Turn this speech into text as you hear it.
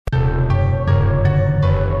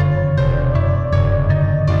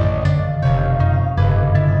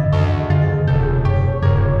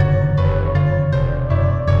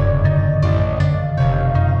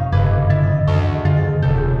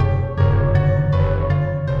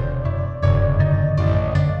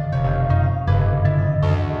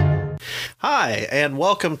Hi, and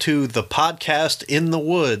welcome to the podcast In the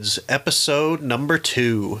Woods, episode number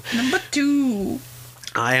 2.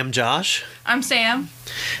 I am Josh. I'm Sam.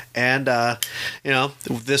 And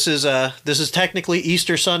this is technically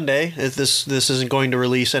Easter Sunday. This isn't going to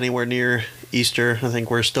release anywhere near Easter. I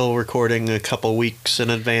think we're still recording a couple weeks in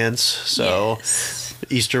advance. So yes.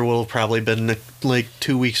 Easter will have probably been like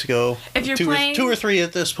 2 weeks ago. If you're two or three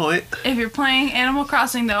at this point. If you're playing Animal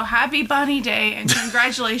Crossing, though, happy Bunny Day and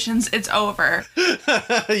congratulations, it's over.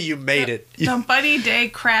 You made it. The Bunny Day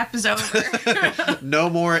crap is over. No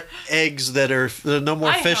more eggs that are no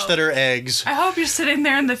more fish that are eggs. I hope you're sitting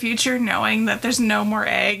there in the future knowing that there's no more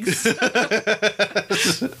eggs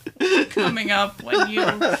coming up when you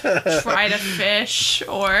try to fish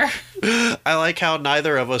or. I like how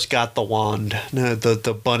neither of us got the wand,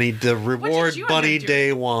 the reward Bunny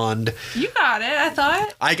Day wand. You got it, I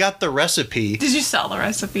thought. I got the recipe. Did you sell the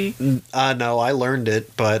recipe? No, I learned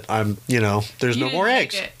it, but there's no more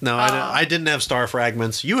eggs. No, I didn't have star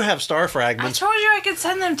fragments. You have star fragments. I told you I could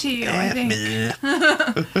send them to you. I think.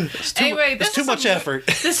 It's too much effort.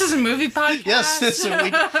 This is a movie podcast. Yes,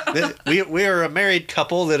 we are a married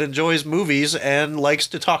couple that enjoys movies and likes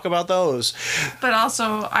to talk about those. But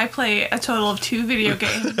also, I play a total of 2 video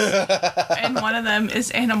games, and one of them is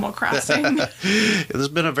Animal Crossing. It's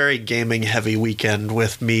been a very gaming-heavy weekend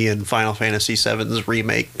with me and Final Fantasy VII's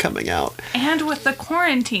remake coming out. And with the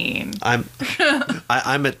quarantine. I'm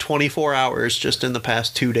at 24 hours just in the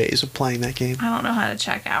past 2 days of playing that game. I don't know how to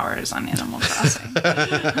check hours on Animal Crossing.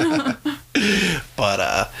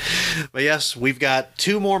 But yes, we've got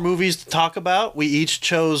 2 more movies to talk about. We each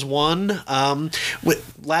chose one.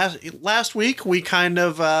 Last week, we kind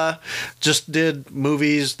of just did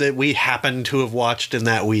movies that we happened to have watched in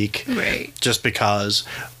that week. Right. Just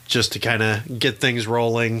to kind of get things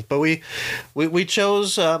rolling. But we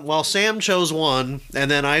chose, Sam chose one,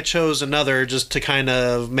 and then I chose another just to kind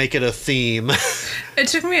of make it a theme. It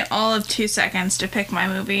took me all of 2 seconds to pick my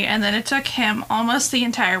movie, and then it took him almost the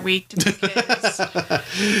entire week to pick his.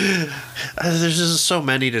 There's just so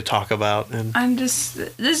many to talk about. And this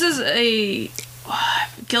is a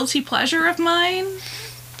guilty pleasure of mine.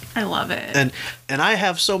 I love it. And I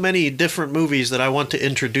have so many different movies that I want to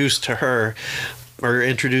introduce to her. Or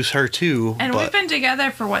introduce her to. And we've been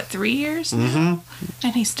together for, 3 years now? Mm-hmm.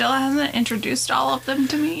 And he still hasn't introduced all of them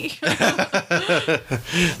to me.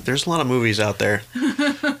 There's a lot of movies out there.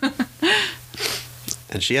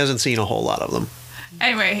 And she hasn't seen a whole lot of them.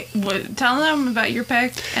 Anyway, tell them about your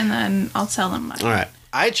pick, and then I'll tell them mine. All right.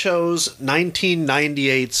 I chose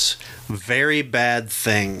 1998's Very Bad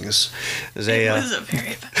Things. It was a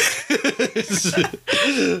very bad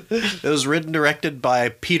It was written and directed by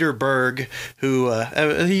Peter Berg, who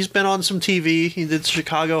he's been on some TV. He did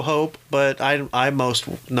Chicago Hope, but I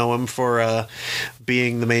most know him for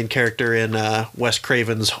being the main character in Wes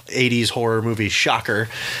Craven's 80s horror movie Shocker.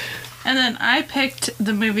 And then I picked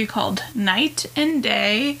the movie called Night and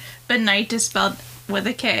Day, but night is spelled with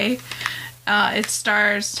a K. It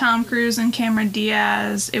stars Tom Cruise and Cameron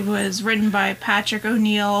Diaz. It was written by Patrick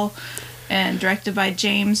O'Neill and directed by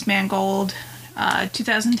James Mangold.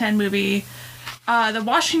 2010 movie. The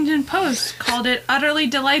Washington Post called it utterly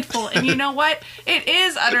delightful. And you know what? It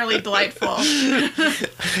is utterly delightful.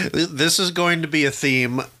 This is going to be a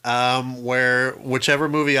theme where whichever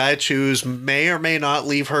movie I choose may or may not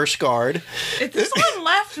leave her scarred. This one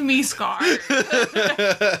left me scarred.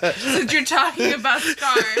 Since you're talking about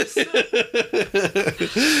scars.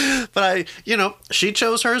 But she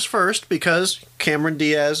chose hers first because Cameron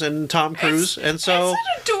Diaz and Tom Cruise. And so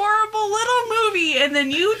it's an adorable little movie. And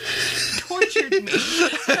then you tortured me.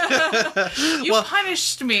 You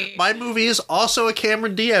punished me. My movie is also a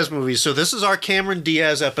Cameron Diaz movie, so this is our Cameron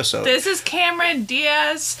Diaz episode. This is Cameron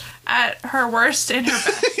Diaz at her worst and her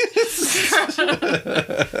best.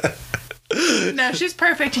 No, she's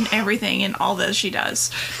perfect in everything in all that she does.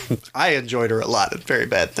 I enjoyed her a lot in Very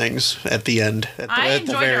Bad Things at the end. I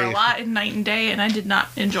enjoyed her a lot in Night and Day, and I did not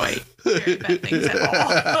enjoy Very Bad Things at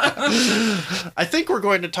all. I think we're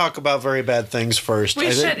going to talk about Very Bad Things first.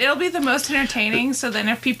 We should. It'll be the most entertaining, so then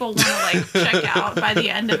if people want to check out by the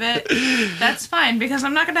end of it, that's fine, because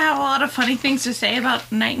I'm not going to have a lot of funny things to say about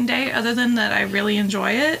Night and Day other than that I really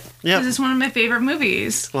enjoy it. Yeah. Because it's one of my favorite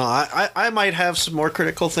movies. Well, I might have some more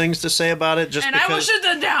critical things to say about it just because... I will shoot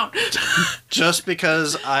them down! Just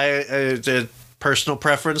because I personal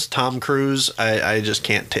preference, Tom Cruise, I just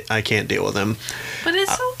can't deal with him. But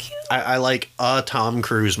it's so cute. I like a Tom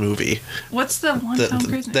Cruise movie. What's the one Tom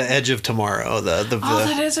Cruise movie? The Edge of Tomorrow.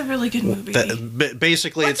 That is a really good movie.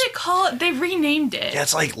 Basically, what's it called? They renamed it. Yeah,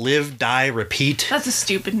 it's like Live, Die, Repeat. That's a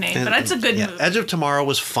stupid name, but it's a good movie. Edge of Tomorrow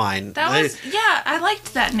was fine. I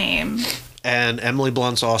liked that name. and Emily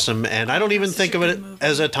Blunt's awesome, and I don't even think of it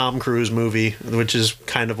as a Tom Cruise movie, which is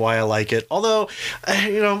kind of why I like it. Although,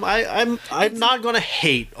 I'm not going to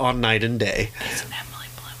hate on Night and Day. It's an Emily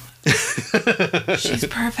Blunt movie. She's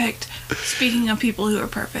perfect. Speaking of people who are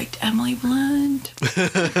perfect, Emily Blunt.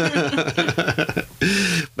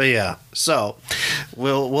 But yeah, so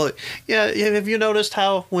have you noticed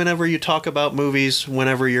how whenever you talk about movies,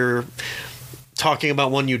 whenever you're talking about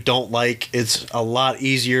one you don't like, it's a lot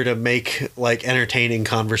easier to make like entertaining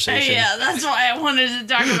conversation. Yeah, that's why I wanted to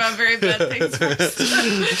talk about very bad things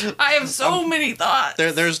first. I have so many thoughts.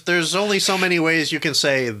 There's only so many ways you can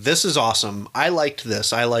say this is awesome. I liked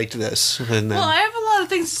this. And then, well, I have a lot of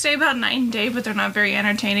things to say about Night and Day, but they're not very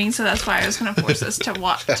entertaining. So that's why I was going to force us to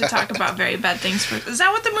talk about very bad things first. Is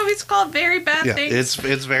that what the movie's called? Very bad things.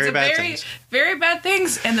 It's very bad things. Very bad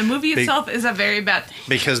things, and the movie itself is a very bad thing.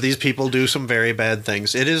 Because these people do some very bad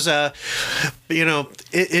things. It is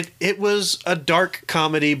it was a dark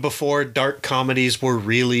comedy before dark comedies were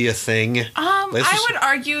really a thing. I would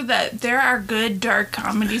argue that there are good dark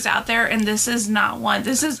comedies out there, and this is not one.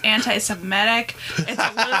 This is anti-Semitic. It's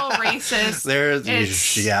a little racist.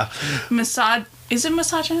 Is it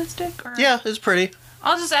misogynistic? Or? Yeah, it's pretty.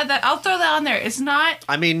 I'll just add that. I'll throw that on there. It's not...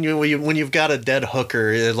 I mean, when you've got a dead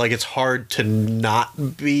hooker, it's hard to not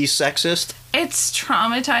be sexist. It's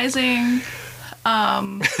traumatizing.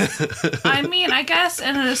 I mean, I guess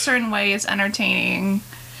in a certain way it's entertaining.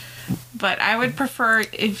 But I would prefer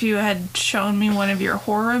if you had shown me one of your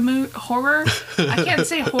horror. I can't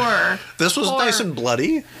say horror. This was nice and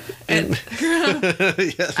bloody. This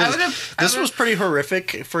was pretty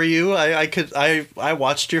horrific for you. I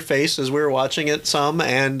watched your face as we were watching it some,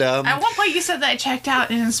 and at one point you said that I checked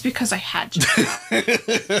out, and it's because I had to.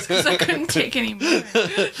 It's because I couldn't take any more.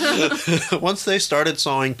 Once they started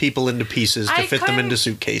sawing people into pieces to fit them into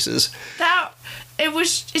suitcases,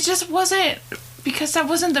 it just wasn't. Because that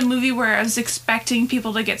wasn't the movie where I was expecting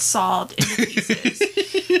people to get sawed into pieces.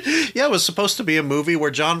 Yeah, it was supposed to be a movie where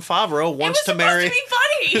Jon Favreau wants to marry... It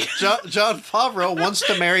was supposed to be funny! Jon Favreau wants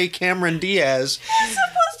to marry Cameron Diaz. It's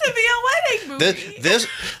supposed to be a wedding movie.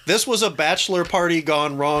 This was a bachelor party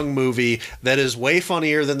gone wrong movie that is way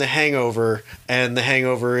funnier than The Hangover, and The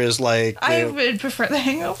Hangover is like... I would prefer The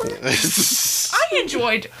Hangover. I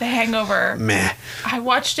enjoyed The Hangover. Meh. I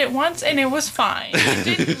watched it once and it was fine.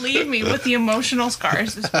 It didn't leave me with the emotional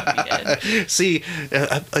scars this movie did. See,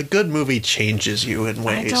 a good movie changes you in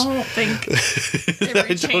ways. I don't think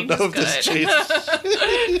every change is good.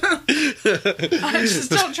 I just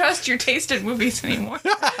don't trust your taste in movies anymore.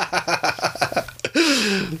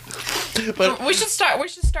 But we should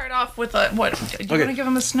start off with what? Do you want to give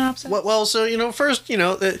them a synopsis? Well, so first,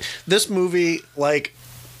 this movie, like,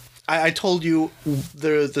 I told you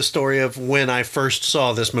the story of when I first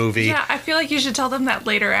saw this movie. Yeah, I feel like you should tell them that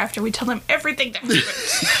later after we tell them everything that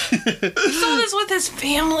happened. You saw this with his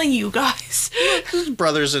family, you guys. His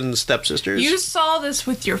brothers and stepsisters. You saw this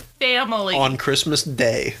with your family. On Christmas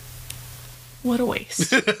Day. What a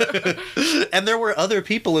waste. And there were other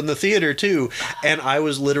people in the theater too, and I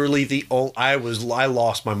was literally I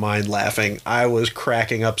lost my mind laughing. I was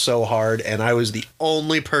cracking up so hard, and I was the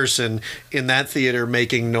only person in that theater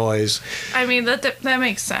making noise. I mean, that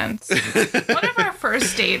makes sense. One of our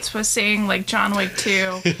first dates was saying like John Wick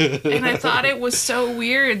 2, and I thought it was so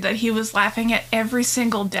weird that he was laughing at every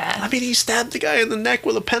single death. I mean, he stabbed the guy in the neck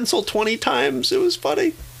with a pencil 20 times. It was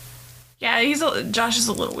funny. Yeah, Josh is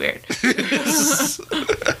a little weird.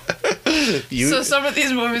 So some of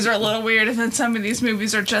these movies are a little weird, and then some of these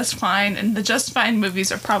movies are just fine, and the just fine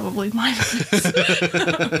movies are probably my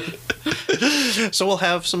movies. So we'll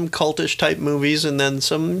have some cultish type movies, and then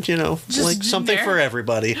some, like something for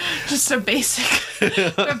everybody. Just a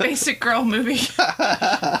basic girl movie.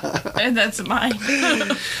 And that's mine.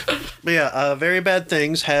 But yeah, Very Bad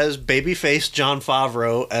Things has babyface Jon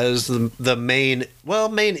Favreau as the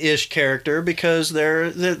main-ish character, because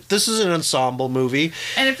this is an ensemble movie.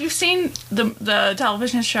 And if you've seen the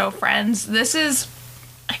television show Friends,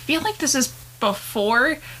 I feel like this is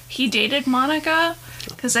before he dated Monica,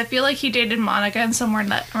 because I feel like he dated Monica in somewhere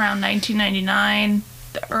around 1999,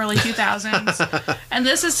 the early 2000s. And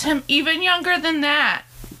this is him even younger than that.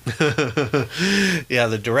 Yeah,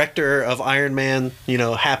 the director of Iron Man,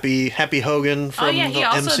 Happy Hogan from the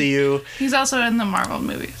MCU. He's also in the Marvel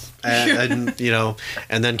movies. And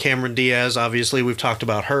then Cameron Diaz, obviously we've talked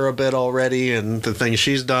about her a bit already and the things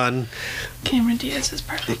she's done. Cameron Diaz is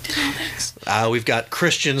perfect in all things. We've got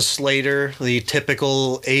Christian Slater, the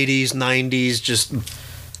typical 80s, 90s, just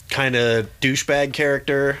kind of douchebag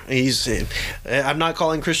character. I'm not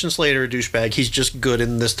calling Christian Slater a douchebag. He's just good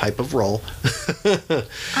in this type of role.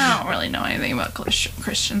 I don't really know anything about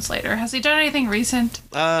Christian Slater. Has he done anything recent?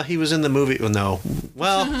 He was in the movie. No.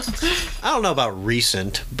 Well, I don't know about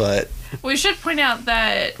recent, but we should point out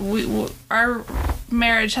that our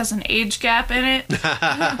marriage has an age gap in it.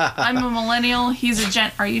 I'm a millennial. He's a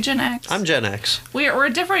Gen. Are you Gen X? I'm Gen X. We're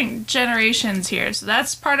different generations here, so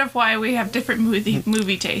that's part of why we have different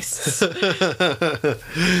movie tastes. What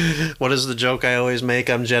is the joke I always make?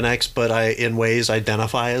 I'm Gen X, but I, in ways,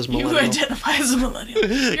 identify as millennial. You identify as a millennial.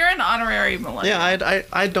 You're an honorary millennial. Yeah,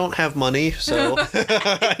 I don't have money, so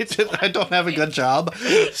I don't have a good job,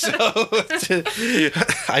 so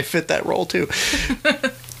I fit that role too.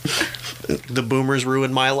 The boomers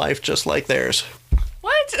ruined my life just like theirs.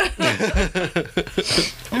 What?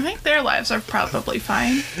 I think their lives are probably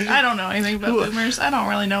fine. I don't know anything about boomers. I don't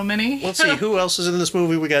really know many. Let's see, who else is in this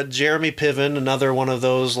movie? We got Jeremy Piven, another one of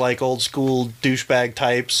those like old school douchebag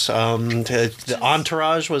types. The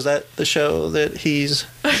Entourage, was that the show that he's...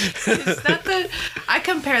 Is that the... I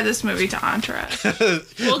compare this movie to Entourage.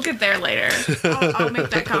 We'll get there later. I'll make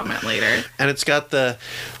that comment later. And it's got the...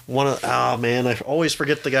 oh man, I always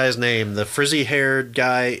forget the guy's name. The frizzy-haired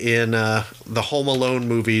guy in the Home Alone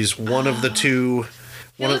movies. One of the two.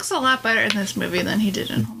 He looks a lot better in this movie than he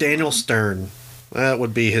did in Home Daniel Alone. Stern. That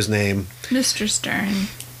would be his name. Mr. Stern.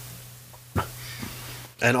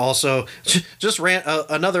 And also, just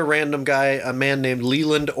another random guy, a man named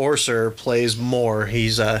Leland Orser, plays Moore.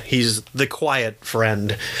 He's the quiet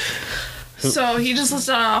friend. So he just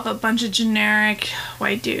listed off a bunch of generic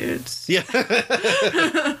white dudes. Yeah.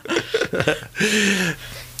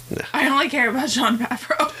 I only care about Jon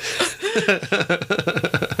Favreau.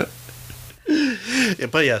 Yeah,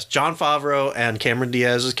 but yes, Jon Favreau and Cameron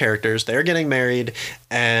Diaz's characters, they're getting married,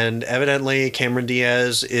 and evidently Cameron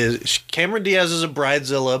Diaz is a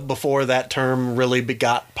bridezilla before that term really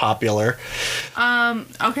got popular.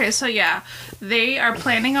 Okay, so yeah, they are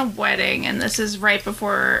planning a wedding, and this is right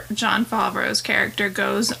before Jon Favreau's character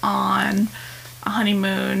goes on a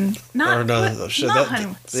honeymoon. Not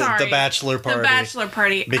honeymoon. Sorry. The bachelor party. The bachelor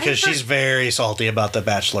party. Because she's very salty about the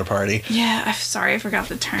bachelor party. Yeah, I'm sorry, I forgot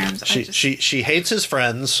the terms. She hates his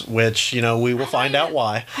friends, which, we will find out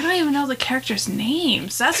why. I don't even know the characters'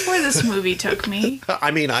 names. That's where this movie took me. I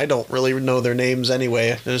mean, I don't really know their names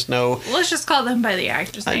anyway. There's no... Let's just call them by the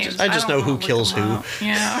actors' names. I just know who kills who.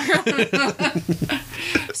 Yeah.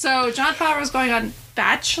 So, Jon Favreau's going on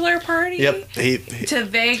bachelor party to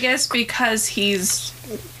Vegas because he's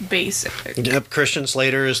basic. Yep, Christian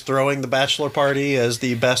Slater is throwing the bachelor party as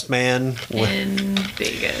the best man in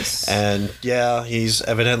Vegas. And yeah, he's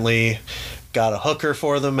evidently got a hooker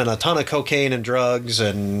for them and a ton of cocaine and drugs,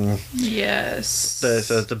 and yes,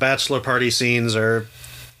 the bachelor party scenes are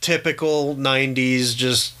typical 90s,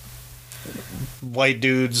 just white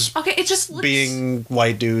dudes. Okay, it just looks, being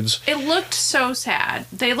white dudes. It looked so sad.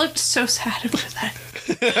 They looked so sad about that.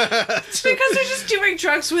 It's because they're just doing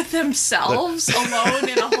drugs with themselves alone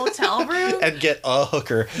in a hotel room. And get a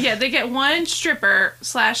hooker. Yeah, they get one stripper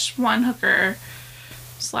 / one hooker /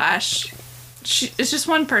 it's just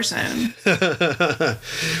one person. But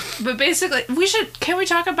basically, can we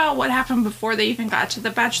talk about what happened before they even got to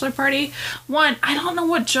the bachelor party? One, I don't know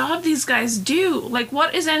what job these guys do. Like,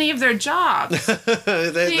 what is any of their jobs?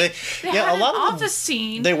 they had an office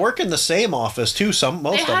scene. They work in the same office too. Most of them.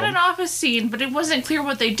 They had an office scene, but it wasn't clear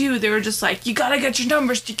what they do. They were just like, you gotta get your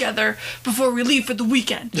numbers together before we leave for the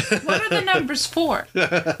weekend. What are the numbers for?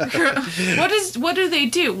 What do they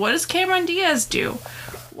do? What does Cameron Diaz do?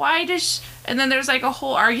 Why does... And then there's like a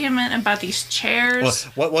whole argument about these chairs.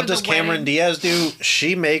 Well, what does Cameron Diaz do?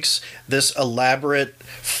 She makes this elaborate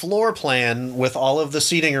floor plan with all of the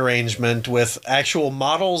seating arrangement with actual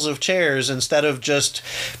models of chairs instead of just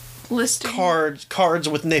listing cards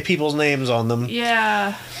with people's names on them.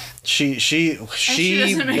 Yeah. She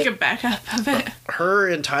doesn't make a backup of it. Her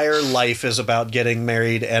entire life is about getting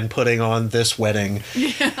married and putting on this wedding.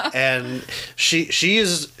 Yeah. And she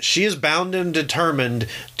is bound and determined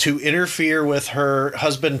to interfere with her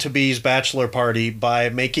husband-to-be's bachelor party by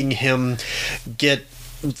making him get...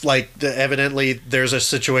 evidently there's a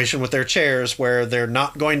situation with their chairs where they're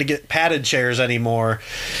not going to get padded chairs anymore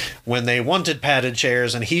when they wanted padded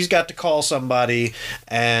chairs, and he's got to call somebody,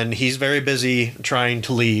 and he's very busy trying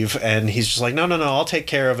to leave, and he's just like, no, I'll take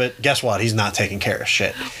care of it. Guess what? He's not taking care of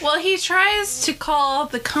shit. Well, he tries to call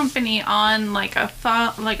the company on like a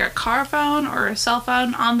phone, like a car phone or a cell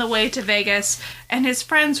phone on the way to Vegas, and his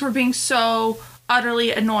friends were being so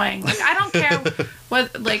utterly annoying. Like, I don't care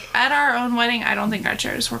what, like, at our own wedding, I don't think our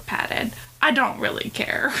chairs were padded. I don't really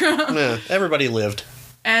care. Yeah, everybody lived.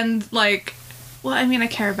 And, like, well, I mean, I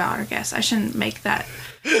care about her, I guess. I shouldn't make that.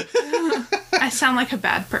 I sound like a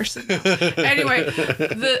bad person. Anyway,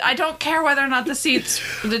 I don't care whether or not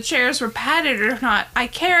the chairs were padded or not. I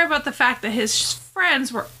care about the fact that his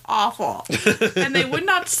friends were awful. And they would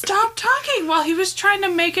not stop talking while he was trying to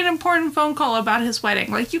make an important phone call about his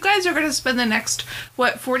wedding. Like, you guys are going to spend the next,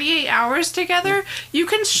 48 hours together? You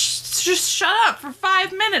can just shut up for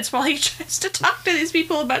 5 minutes while he tries to talk to these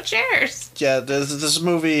people about chairs. Yeah, this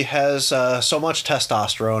movie has so much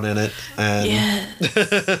testosterone in it. And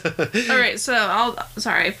yes. All right, so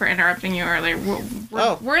sorry for interrupting you earlier.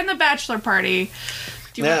 We're in the bachelor party.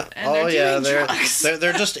 They're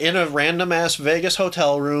just in a random ass Vegas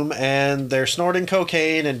hotel room, and they're snorting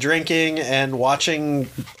cocaine and drinking and watching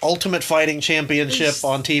Ultimate Fighting Championship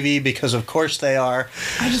on TV because of course they are.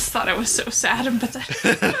 I just thought it was so sad and pathetic.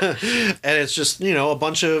 And it's just, a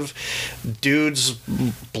bunch of dudes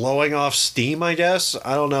blowing off steam, I guess.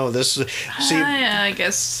 I don't know. I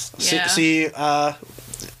guess.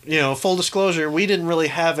 Yeah. Full disclosure, we didn't really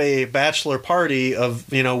have a bachelor party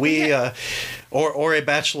of, or a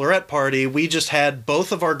bachelorette party. We just had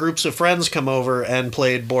both of our groups of friends come over and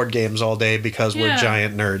played board games all day because we're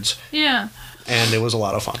giant nerds. Yeah. And it was a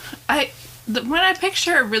lot of fun. When I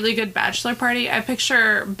picture a really good bachelor party, I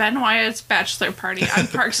picture Ben Wyatt's bachelor party on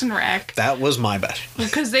Parks and Rec. That was my bachelor.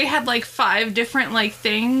 Because they had 5 different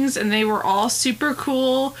things, and they were all super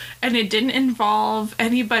cool, and it didn't involve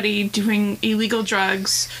anybody doing illegal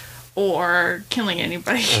drugs or killing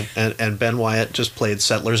anybody. And Ben Wyatt just played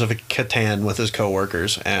Settlers of Catan with his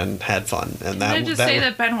coworkers and had fun. And Can I just say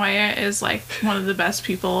that Ben Wyatt is one of the best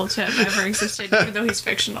people to have ever existed, even though he's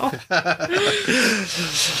fictional.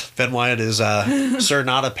 Ben Wyatt is Sir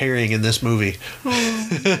not appearing in this movie.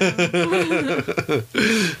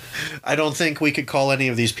 I don't think we could call any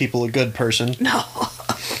of these people a good person. No.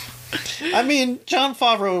 I mean, Jon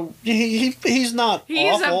Favreau, he's not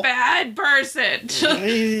He's awful. a bad person.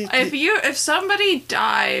 If somebody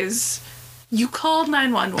dies, you call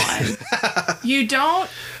 911. You don't...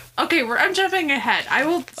 Okay, I'm jumping ahead. I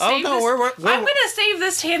will save this. I'm going to save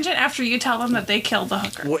this tangent after you tell them that they killed the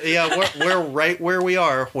hooker. We're right where we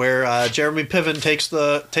are, where Jeremy Piven takes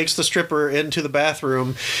the stripper into the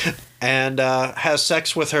bathroom and has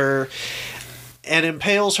sex with her and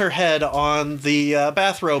impales her head on the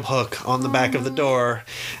bathrobe hook on the back of the door.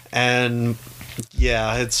 And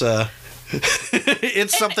yeah, it's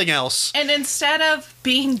it's something else. And instead of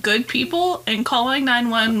being good people and calling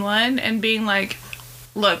 911 and being like,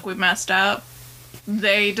 look, we messed up,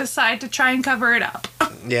 they decide to try and cover it up.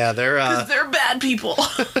 Yeah, because they're bad people.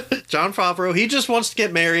 Jon Favreau, he just wants to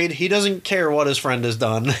get married. He doesn't care what his friend has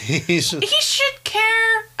done. He should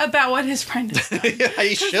care about what his friend has done. Yeah,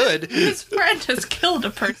 he should. His friend has killed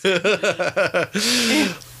a person.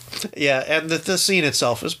 Yeah, and the scene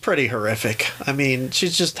itself is pretty horrific. I mean,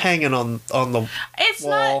 she's just hanging on the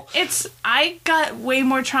wall. I got way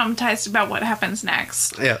more traumatized about what happens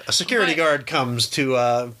next. Yeah, a security guard comes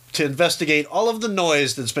to investigate all of the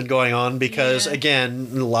noise that's been going on because,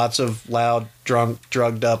 again, lots of loud, drunk,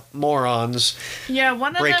 drugged up morons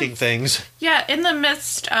breaking things. Yeah, in the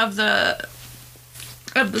midst of the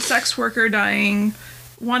sex worker dying,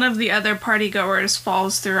 one of the other partygoers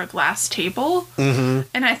falls through a glass table, and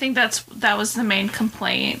I think that was the main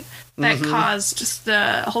complaint that caused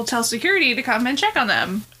the hotel security to come and check on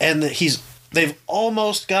them. And they've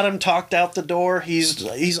almost got him talked out the door.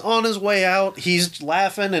 He's on his way out. He's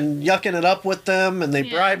laughing and yucking it up with them, and they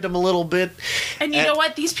bribed him a little bit. And you know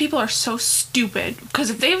what? These people are so stupid,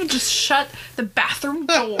 because if they would just shut the bathroom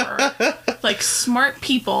door like smart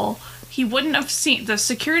people, he wouldn't have seen the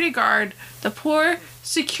security guard. The poor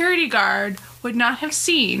security guard would not have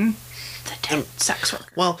seen the dead sex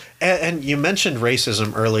worker. Well, and you mentioned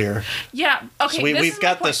racism earlier. Yeah, okay. So we've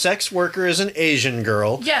got the sex worker is an Asian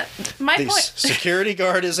girl. Yeah, my the point. Security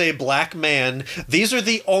guard is a black man. These are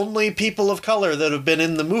the only people of color that have been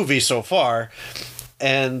in the movie so far,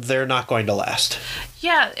 and they're not going to last.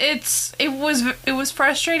 Yeah, it was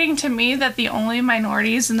frustrating to me that the only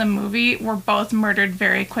minorities in the movie were both murdered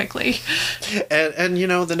very quickly. And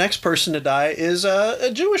the next person to die is a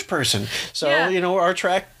Jewish person. So, our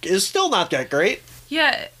track is still not that great.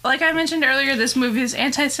 Yeah, like I mentioned earlier, this movie is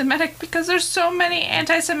anti-Semitic because there's so many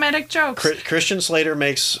anti-Semitic jokes. Christian Slater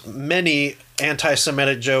makes many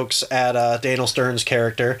anti-Semitic jokes at Daniel Stern's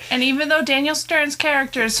character. And even though Daniel Stern's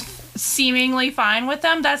character is seemingly fine with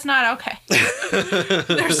them, that's not okay.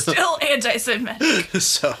 They're still anti-Semitic.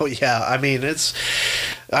 So, yeah, I mean, it's...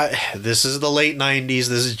 this is the late 90s.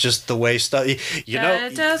 This is just the way stuff...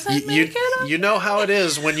 It doesn't make it okay. You know how it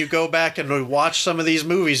is when you go back and watch some of these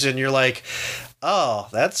movies and you're like... Oh,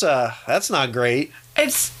 that's not great.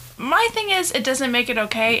 It's my thing is it doesn't make it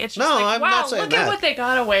okay. It's just No, like, I'm wow, not saying look that. at what they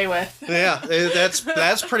got away with. Yeah,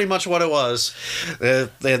 that's pretty much what it was. In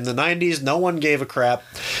the 90s, no one gave a crap.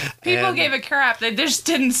 People gave a crap. They just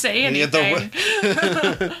didn't say anything.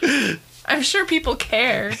 I'm sure people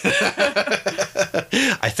cared.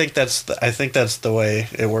 I think that's the way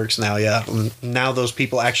it works now. Yeah, now those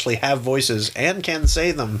people actually have voices and can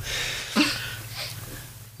say them.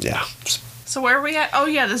 Yeah. So where are we at? Oh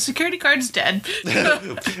yeah, the security guard's dead.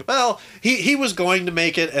 Well, he was going to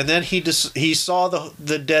make it, and then he saw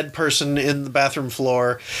the dead person in the bathroom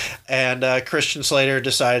floor, and Christian Slater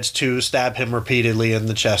decides to stab him repeatedly in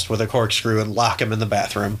the chest with a corkscrew and lock him in the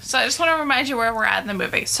bathroom. So I just want to remind you where we're at in the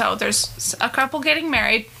movie. So there's a couple getting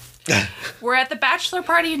married. We're at the bachelor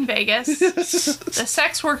party in Vegas. The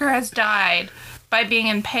sex worker has died by being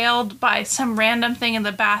impaled by some random thing in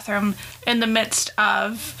the bathroom in the midst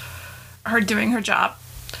of her doing her job.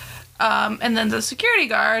 And then the security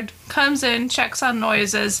guard comes in, checks on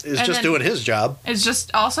noises. Is just doing his job. Is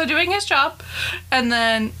just also doing his job. And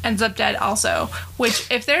then ends up dead also. Which,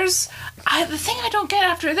 if there's... the thing I don't get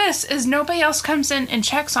after this is nobody else comes in and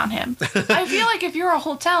checks on him. I feel like if you're a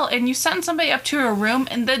hotel and you send somebody up to a room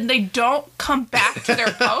and then they don't come back to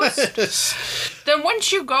their post, then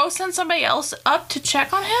wouldn't you go send somebody else up to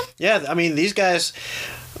check on him? Yeah, I mean, these guys,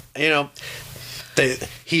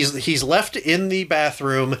 he's left in the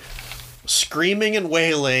bathroom screaming and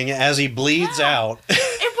wailing as he bleeds out.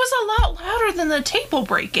 It was a lot louder than the table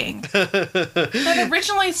breaking that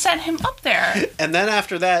originally sent him up there. And then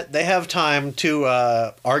after that, they have time to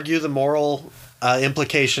argue the moral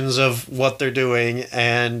implications of what they're doing,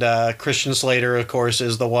 and Christian Slater, of course,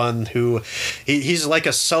 is the one who he's like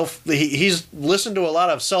he's listened to a lot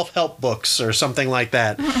of self-help books or something like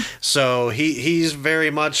that. So he's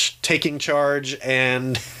very much taking charge,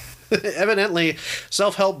 and evidently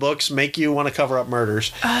self-help books make you want to cover up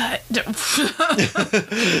murders.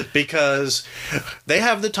 Because they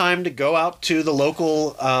have the time to go out to the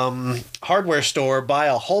local hardware store, buy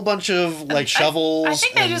a whole bunch of shovels. I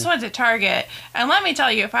think they just went to Target. And let me tell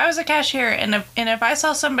you, if I was a cashier and if I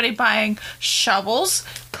saw somebody buying shovels,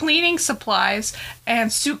 cleaning supplies,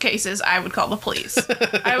 and suitcases, I would call the police.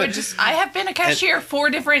 I have been a cashier 4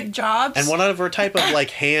 different jobs. And whatever type of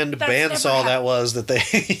hand bandsaw that was that they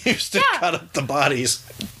used to cut up the bodies.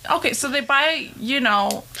 Okay, so they buy,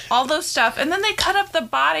 all those stuff, and then they cut up the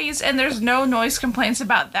bodies, and there's no noise complaints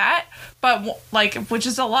about that, but, which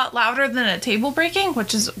is a lot louder than a table breaking,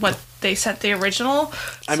 which is what they set the original.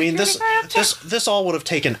 I mean, this all would have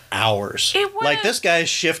taken hours. It would. This guy's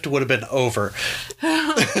shift would have been over.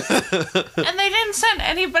 And they didn't send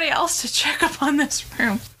anybody else to check up on this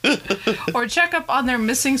room. Or check up on their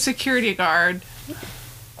missing security guard.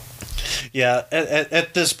 Yeah,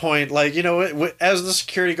 at this point, as the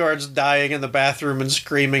security guard's dying in the bathroom and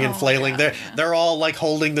screaming and flailing, they're all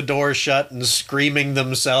holding the door shut and screaming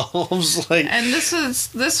themselves. And this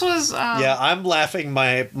was. Yeah, I'm laughing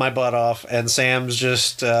my butt off, and Sam's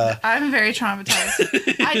just. I'm very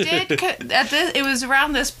traumatized. I did it was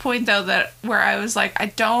around this point though where I was like,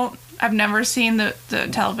 I've never seen the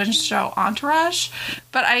television show Entourage,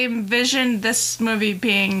 but I envisioned this movie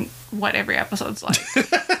being what every episode's like.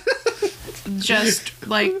 Just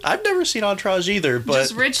I've never seen Entourage either, but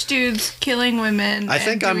just rich dudes killing women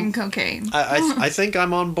and doing cocaine. I think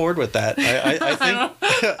I'm on board with that. I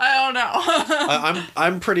think I don't know.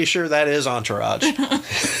 I'm pretty sure that is Entourage.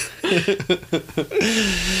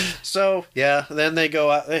 So yeah, then they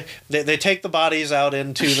go out. They take the bodies out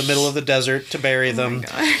into the middle of the desert to bury them,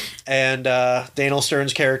 and Daniel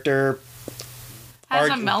Stern's character has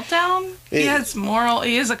a meltdown. He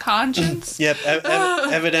has a conscience. Yep.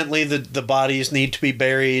 Evidently, the bodies need to be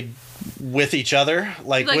buried with each other,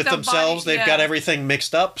 with themselves. They've got everything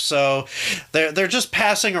mixed up, so they're just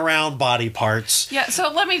passing around body parts. Yeah. So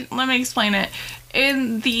let me explain it.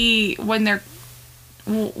 When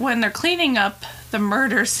they're cleaning up the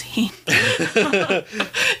murder scene,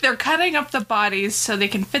 they're cutting up the bodies so they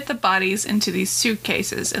can fit the bodies into these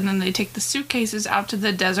suitcases, and then they take the suitcases out to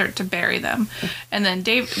the desert to bury them. And then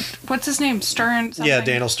what's his name? Stern? Something? Yeah,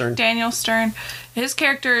 Daniel Stern. Daniel Stern. His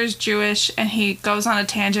character is Jewish, and he goes on a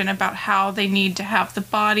tangent about how they need to have the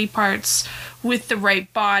body parts with the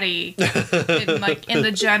right body in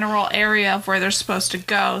the general area of where they're supposed to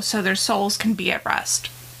go so their souls can be at rest.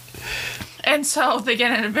 And so they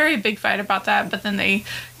get in a very big fight about that, but then they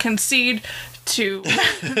concede to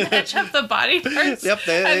match up the body parts. Yep,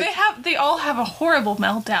 they all have a horrible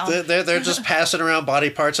meltdown. They're just passing around body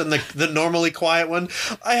parts, and the normally quiet one,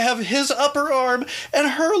 I have his upper arm and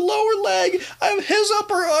her lower leg. I have his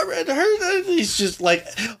upper arm and her. He's just like,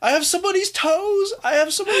 I have somebody's toes. I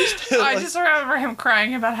have somebody's toes. I just remember him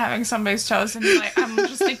crying about having somebody's toes, and like, I'm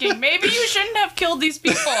just thinking, maybe you shouldn't have killed these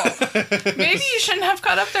people. Maybe you shouldn't have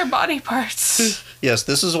cut up their body parts. Yes,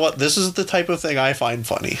 this is the type of thing I find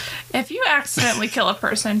funny. If you accidentally kill a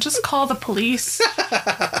person, just call the police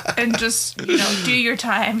and just, do your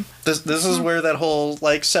time. This is where that whole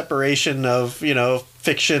like separation of,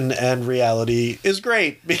 fiction and reality is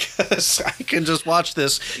great, because I can just watch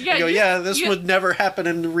this and go, this would never happen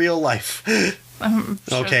in real life.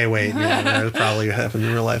 Sure. Okay, wait. Yeah, that would probably happen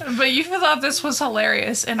in real life. But you thought this was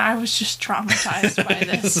hilarious, and I was just traumatized by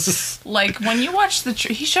this. Like, when you watch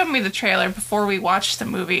he showed me the trailer before we watched the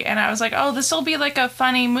movie, and I was like, oh, this will be like a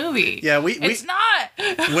funny movie. Yeah, it's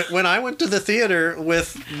not! When I went to the theater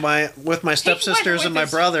with my stepsisters and my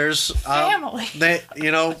brothers, family.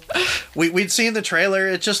 We'd seen the trailer.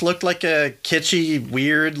 It just looked like a kitschy,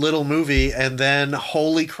 weird little movie, and then,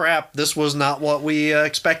 holy crap, this was not what we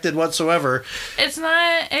expected whatsoever. It's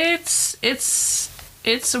not. It's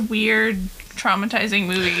a weird, traumatizing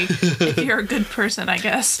movie if you're a good person, I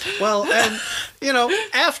guess. Well, and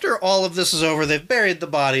after all of this is over, they've buried the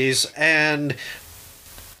bodies and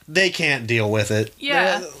they can't deal with it.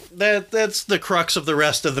 Yeah. That's the crux of the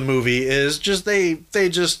rest of the movie, is just they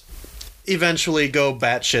just eventually go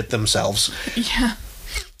batshit themselves. Yeah.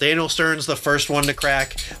 Daniel Stern's the first one to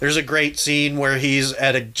crack. There's a great scene where he's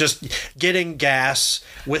just getting gas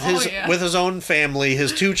with his own family,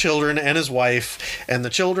 his 2 children and his wife, and the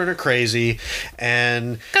children are crazy,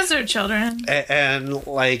 and because they're children, and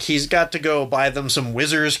like he's got to go buy them some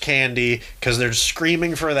Whizzers candy because they're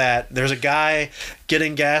screaming for that. There's a guy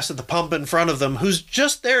getting gas at the pump in front of them who's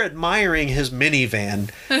just there admiring his minivan.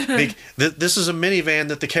 This is a minivan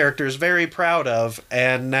that the character is very proud of,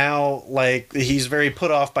 and now like he's very put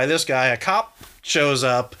off by this guy. A cop shows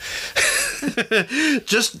up.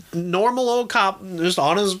 Just normal old cop, just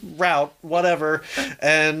on his route, whatever,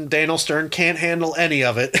 and Daniel Stern can't handle any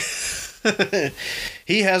of it.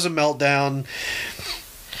 He has a meltdown.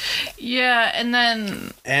 Yeah, and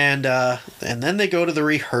then they go to the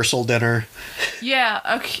rehearsal dinner. Yeah,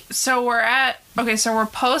 okay. So we're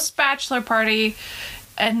post bachelor party,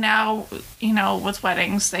 and now, with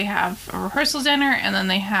weddings, they have a rehearsal dinner, and then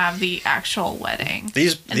they have the actual wedding.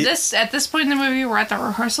 At this point in the movie, we're at the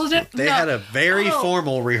rehearsal dinner. They had a very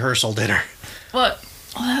formal rehearsal dinner. Well,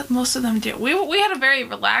 most of them do. We had a very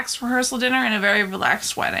relaxed rehearsal dinner and a very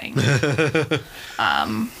relaxed wedding.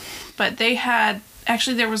 But they had,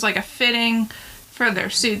 actually there was like a fitting for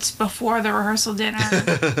their suits before the rehearsal dinner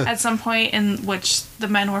at some point, in which the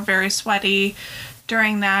men were very sweaty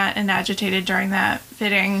during that and agitated during that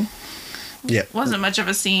fitting. Yeah, wasn't much of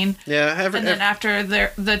a scene. Yeah, and then after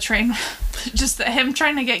the train, just him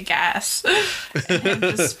trying to get gas and him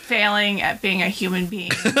just failing at being a human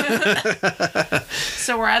being.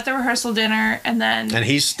 So we're at the rehearsal dinner, and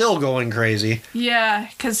he's still going crazy. Yeah,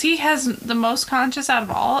 because he has the most conscious out of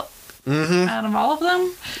all of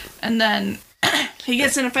them, and then he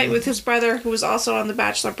gets in a fight with his brother, who was also on the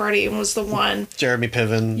bachelor party and was the one. Jeremy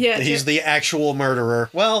Piven. Yeah, he's the actual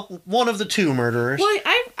murderer. Well, one of the 2 murderers. Well,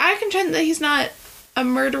 I contend that he's not a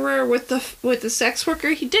murderer with the sex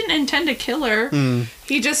worker. He didn't intend to kill her.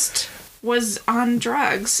 He just was on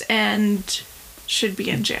drugs and should be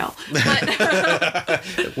in jail.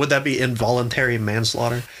 But would that be involuntary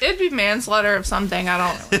manslaughter? It'd be manslaughter of something. I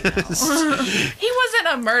don't really know. He wasn't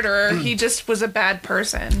a murderer. He just was a bad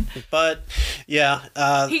person. But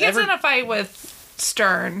yeah, he gets in a fight with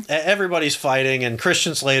Stern. Everybody's fighting, and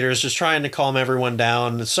Christian Slater is just trying to calm everyone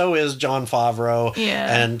down. So is Jon Favreau.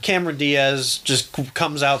 Yeah. And Cameron Diaz just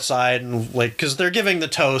comes outside and because they're giving the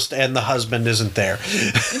toast and the husband isn't there.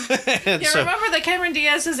 Remember that Cameron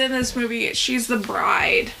Diaz is in this movie. She's the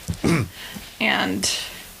bride.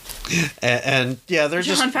 And yeah, they're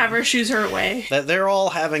Jon Favreau shoos her away. They're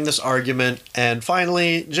all having this argument, and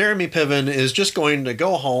finally Jeremy Piven is just going to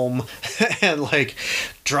go home and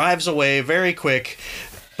drives away very quick,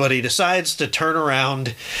 but he decides to turn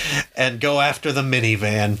around and go after the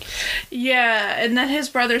minivan. Yeah, and then his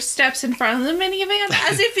brother steps in front of the minivan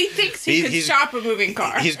as if he thinks he could stop a moving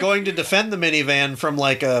car. He's going to defend the minivan from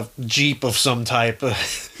a Jeep of some type, a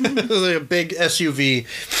big SUV.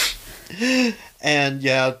 And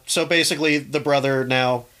yeah, so basically the brother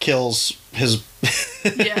now kills his...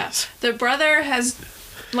 Yeah, the brother has,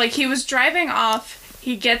 he was driving off,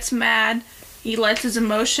 he gets mad, he lets his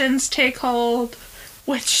emotions take hold,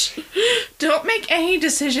 which Don't make any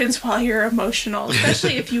decisions while you're emotional,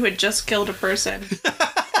 especially if you had just killed a person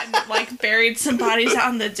and like buried some bodies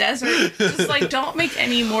out in the desert. Just like don't make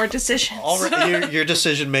any more decisions. Already, your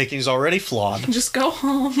decision making is already flawed. Just go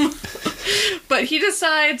home. But he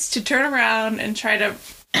decides to turn around and try to,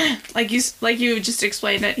 like you just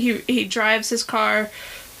explained it. He drives his car,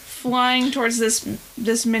 flying towards this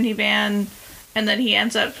minivan, and then he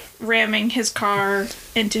ends up ramming his car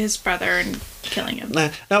into his brother and killing him.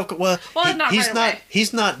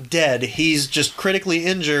 He's not dead. He's just critically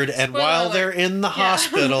injured, and while they're in the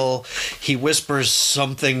hospital, he whispers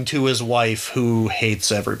something to his wife, who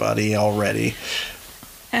hates everybody already.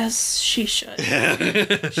 As she should.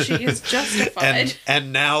 She is justified.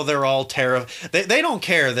 And now they're all terrified. They don't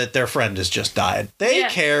care that their friend has just died. They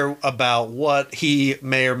care about what he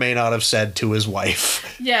may or may not have said to his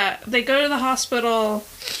wife. Yeah, they go to the hospital.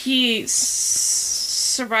 He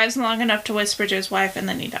survives long enough to whisper to his wife, and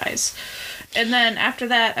then he dies. And then after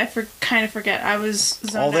that, I kind of forget. I was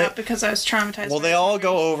zoned out because I was traumatized. Well, they all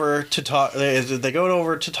go over to talk. They go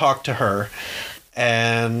over to talk to her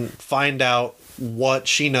and find out what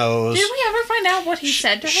she knows. Did we ever find out what he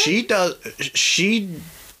said to her? She does. She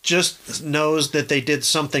just knows that they did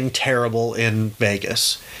something terrible in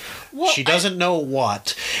Vegas. Well, she doesn't know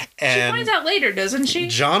what. And she finds out later, doesn't she?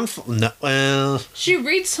 She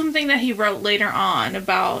reads something that he wrote later on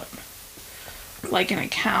about, like, an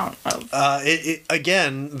account of.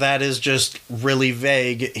 Again, that is just really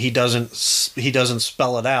vague. He doesn't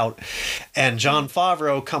spell it out, and Jon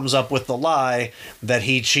Favreau comes up with the lie that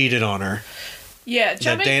he cheated on her. Yeah,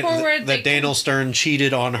 jumping forward... That Daniel Stern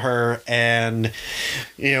cheated on her, and,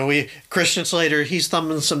 Christian Slater, he's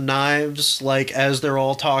thumbing some knives, like, as they're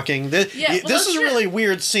all talking. This is a really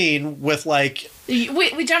weird scene with, like...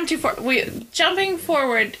 We jumped too far. Jumping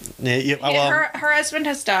forward, her husband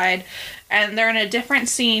has died, and they're in a different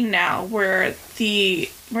scene now, where the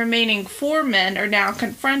remaining 4 men are now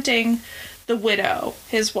confronting the widow,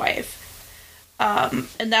 his wife. And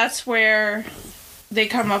that's where... they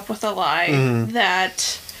come up with a lie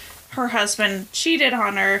that her husband cheated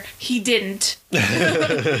on her. He didn't.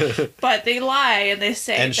 But they lie and they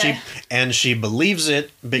say she believes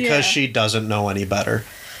it because she doesn't know any better.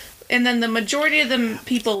 And then the majority of the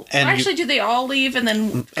people... do they all leave and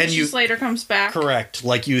then Slater comes back? Correct.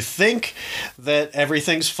 Like, you think that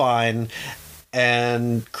everything's fine,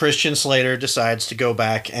 and Christian Slater decides to go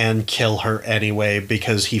back and kill her anyway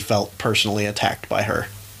because he felt personally attacked by her.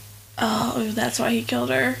 Oh, that's why he killed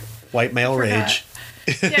her. White male rage.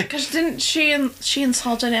 Yeah, because didn't she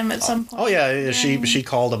insulted him at some point? Oh yeah, she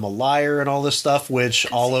called him a liar and all this stuff, which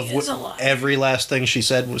every last thing she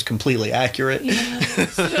said was completely accurate.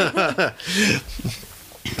 Yes.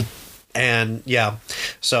 And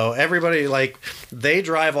so everybody, like, they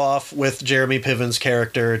drive off with Jeremy Piven's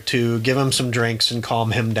character to give him some drinks and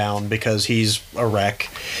calm him down because he's a wreck.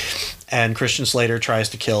 And Christian Slater tries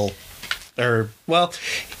to kill,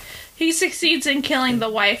 he succeeds in killing the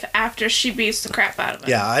wife after she beats the crap out of him.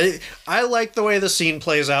 Yeah, I like the way the scene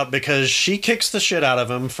plays out because she kicks the shit out of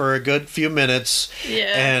him for a good few minutes.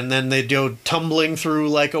 Yeah. And then they go tumbling through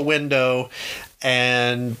like a window.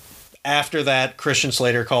 And after that, Christian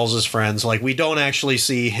Slater calls his friends. Like, we don't actually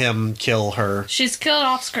see him kill her. She's killed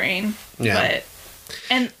off screen. Yeah.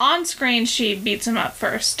 And on screen, she beats him up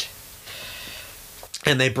first.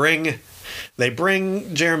 And they bring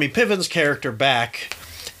Jeremy Piven's character back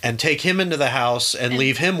and take him into the house and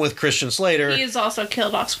leave him with Christian Slater. He is also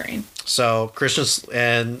killed off screen. So Christian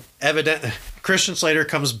Slater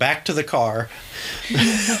comes back to the car,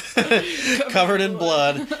 covered in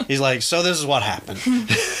blood. He's like, "So this is what happened."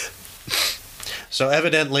 So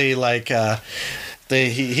evidently, like,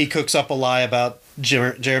 he cooks up a lie about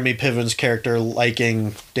Jeremy Piven's character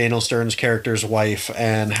liking Daniel Stern's character's wife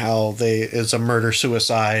and how it's a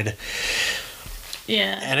murder-suicide.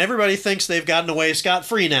 Yeah. And everybody thinks they've gotten away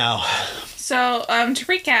scot-free now. So, to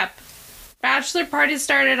recap, bachelor party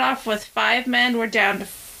started off with 5 men. We're down to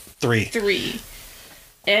 3.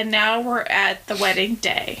 And now we're at the wedding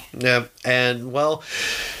day. Yep. And,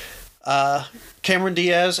 Cameron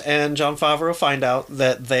Diaz and Jon Favreau find out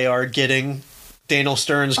that they are getting Daniel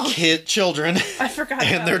Stern's children. I forgot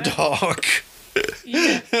and their dog.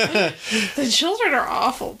 Yeah. The children are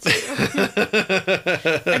awful too.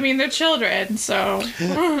 I mean, they're children, so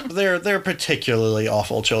they're particularly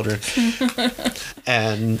awful children.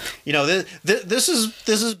 And this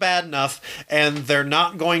is bad enough, and they're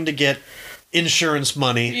not going to get insurance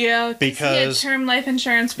money. Yeah, because he had term life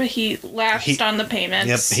insurance, but he lapsed on the payments.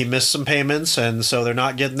 Yep, he missed some payments, and so they're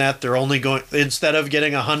not getting that. They're only going, instead of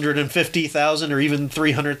getting $150,000 or even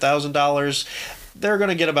 $300,000. they're going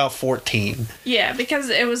to get about 14. Yeah, because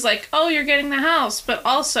it was like, oh, you're getting the house, but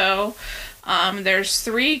also there's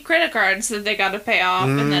 3 credit cards that they got to pay off,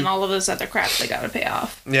 and then all of this other crap they got to pay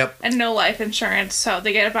off. Yep. And no life insurance, so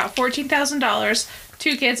they get about $14,000,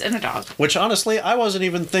 2 kids, and a dog. Which, honestly, I wasn't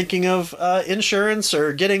even thinking of insurance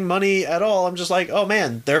or getting money at all. I'm just like, oh,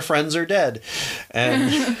 man, their friends are dead.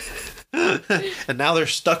 And, and now they're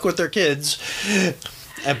stuck with their kids.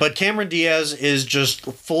 But Cameron Diaz is just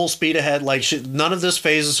full speed ahead. Like, none of this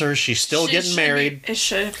phases her. She's still getting married. It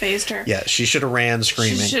should have phased her. Yeah, she should have ran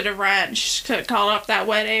screaming. She should have ran. She could have called off that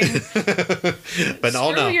wedding. But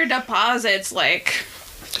Screw your deposits, like...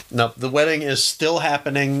 No, the wedding is still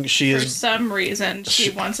happening. For some reason,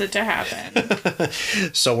 she wants it to happen.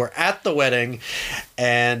 So we're at the wedding,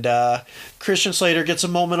 and Christian Slater gets a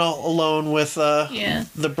moment alone with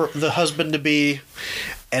the husband-to-be,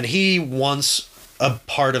 and he wants a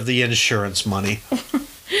part of the insurance money.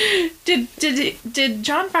 Did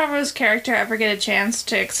Jon Favreau's character ever get a chance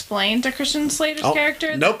to explain to Christian Slater's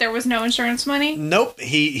character that there was no insurance money? Nope.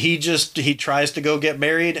 He tries to go get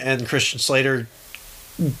married, and Christian Slater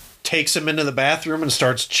takes him into the bathroom and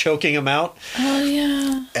starts choking him out. Oh,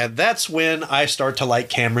 yeah. And that's when I start to like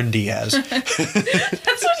Cameron Diaz. That's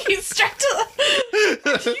when you start to...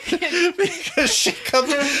 Because she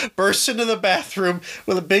bursts into the bathroom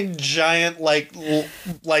with a big giant like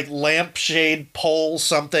lampshade pole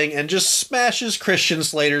something and just smashes Christian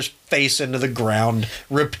Slater's face into the ground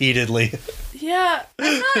repeatedly. Yeah,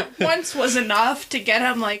 I thought once was enough to get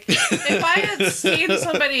him, like, if I had seen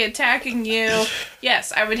somebody attacking you,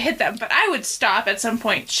 yes, I would hit them, but I would stop at some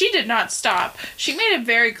point. She did not stop. She made it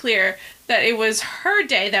very clear that it was her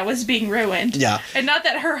day that was being ruined. Yeah. And not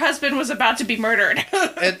that her husband was about to be murdered.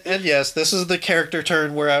 and yes, this is the character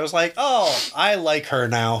turn where I was like, oh, I like her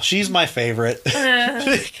now. She's my favorite.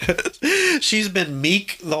 She's been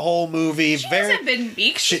meek the whole movie. She hasn't been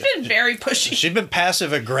meek. She's been very pushy. She's been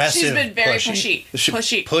passive aggressive. She's been very pushy.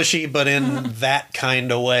 Pushy, but in that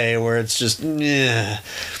kind of way where it's just,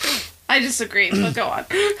 I disagree, but go on.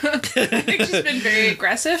 I think she's been very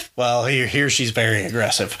aggressive. Well, here she's very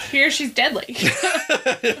aggressive. Here she's deadly.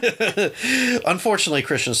 Unfortunately,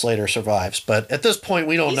 Christian Slater survives, but at this point,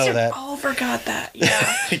 we don't know that. Oh, forgot that.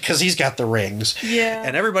 Yeah. Because he's got the rings. Yeah.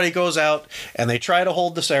 And everybody goes out, and they try to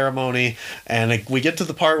hold the ceremony, and we get to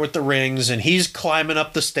the part with the rings, and he's climbing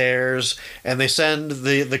up the stairs, and they send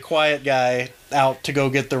the quiet guy out to go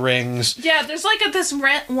get the rings. Yeah, there's like this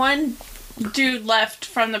one dude left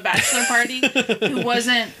from the bachelor party who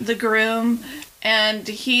wasn't the groom, and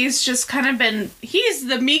he's just kind of he's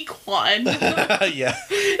the meek one. Yeah.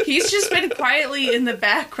 He's just been quietly in the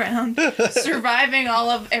background surviving all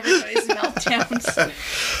of everybody's meltdowns.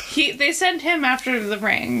 They send him after the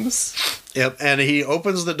rings. Yep, and he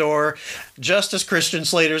opens the door just as Christian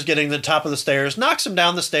Slater's getting to the top of the stairs, knocks him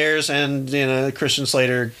down the stairs, and Christian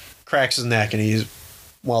Slater cracks his neck, and he's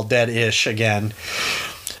dead-ish again.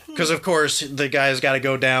 Because, of course, the guy's got to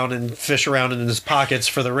go down and fish around in his pockets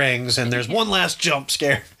for the rings, and there's one last jump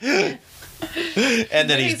scare. And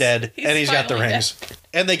then he's dead, and he's got the rings. Dead.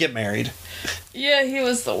 And they get married. Yeah, he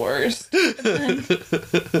was the worst.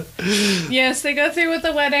 Yes, they go through with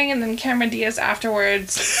the wedding, and then Cameron Diaz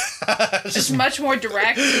afterwards is much more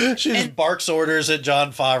direct. She just barks orders at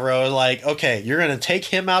Jon Favreau, like, okay, you're going to take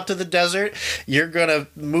him out to the desert, you're going to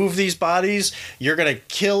move these bodies, you're going to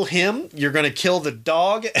kill him, you're going to kill the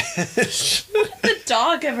dog. What did the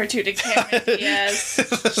dog ever do to Cameron Diaz?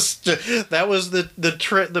 That was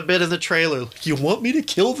the bit in the trailer. You want me to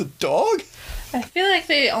kill the dog? I feel like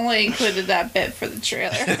they only included that bit for the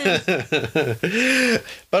trailer.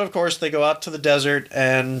 But of course, they go out to the desert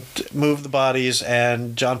and move the bodies,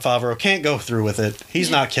 and Jon Favreau can't go through with it. He's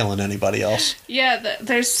not killing anybody else. Yeah,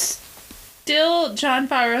 there's still Jon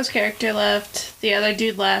Favreau's character left, the other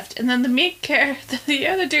dude left, and then the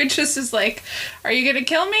other dude just is like, are you gonna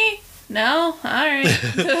kill me? No? Alright.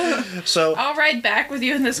 So I'll ride back with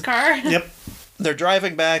you in this car. Yep. They're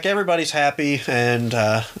driving back, everybody's happy, and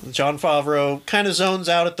Jon Favreau kind of zones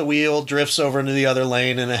out at the wheel, drifts over into the other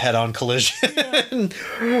lane in a head-on collision.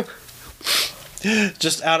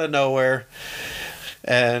 Just out of nowhere.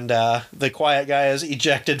 And the quiet guy is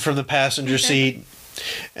ejected from the passenger seat.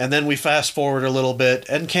 And then we fast forward a little bit,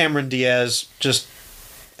 and Cameron Diaz just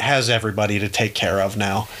has everybody to take care of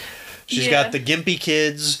now. She's got the gimpy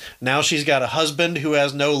kids. Now she's got a husband who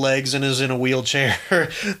has no legs and is in a wheelchair.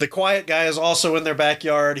 The quiet guy is also in their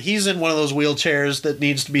backyard. He's in one of those wheelchairs that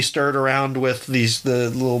needs to be stirred around with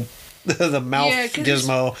the mouth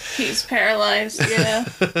gizmo. He's paralyzed, yeah.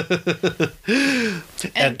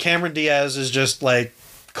 And Cameron Diaz is just like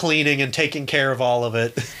cleaning and taking care of all of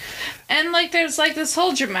it. And, like, there's, like, this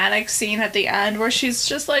whole dramatic scene at the end where she's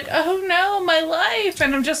just like, oh, no, my life.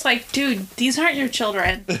 And I'm just like, dude, these aren't your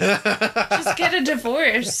children. Just get a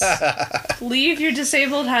divorce. Leave your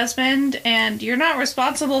disabled husband, and you're not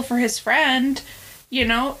responsible for his friend. You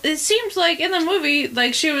know? It seems like in the movie,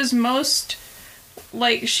 like, she was most...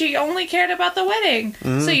 Like, she only cared about the wedding.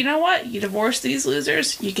 Mm-hmm. So, you know what? You divorce these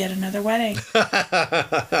losers, you get another wedding.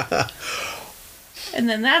 And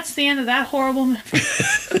then that's the end of that horrible movie.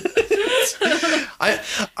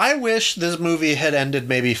 I wish this movie had ended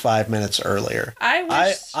maybe 5 minutes earlier.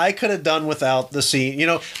 I could have done without the scene. You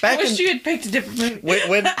know, I wish you had picked a different movie.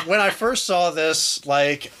 when I first saw this,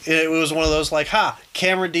 like, it was one of those, like,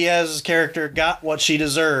 Cameron Diaz's character got what she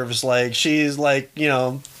deserves. Like, she's like, you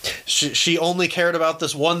know, she only cared about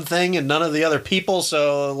this one thing and none of the other people.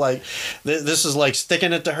 So, like, this is like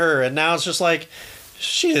sticking it to her. And now it's just like,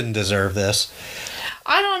 she didn't deserve this.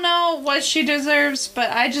 I don't know what she deserves, but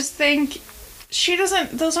I just think she's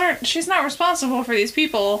not responsible for these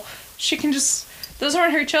people. Those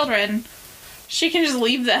aren't her children. She can just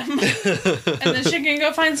leave them. And then she can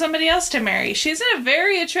go find somebody else to marry. She's a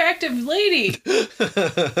very attractive lady.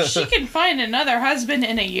 She can find another husband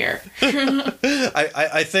in a year.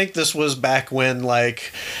 I think this was back when,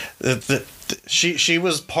 like, she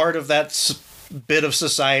was part of that bit of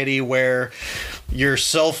society where your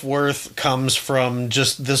self-worth comes from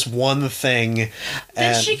just this one thing.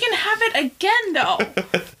 Then she can have it again, though.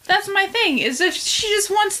 That's my thing, is if she just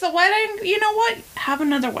wants the wedding, you know what? Have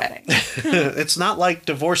another wedding. It's not like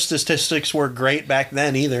divorce statistics were great back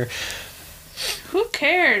then either. Who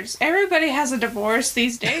cares? Everybody has a divorce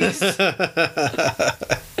these days.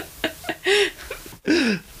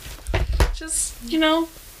 Just, you know.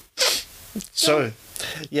 So...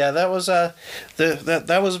 Yeah, that was that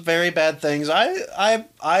was very bad things.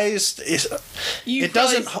 It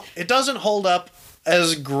doesn't hold up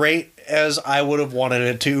as great as I would have wanted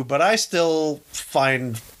it to, but I still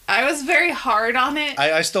find I was very hard on it.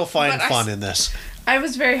 I still find fun in this. I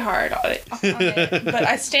was very hard on it, but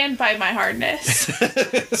I stand by my hardness.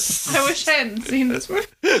 I wish I hadn't seen this movie.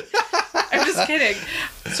 I'm just kidding.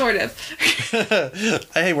 Sort of.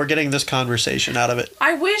 Hey, we're getting this conversation out of it.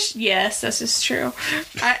 I wish, yes, this is true.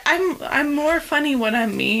 I'm more funny when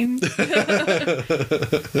I'm mean. Because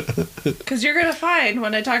you're going to find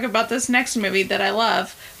when I talk about this next movie that I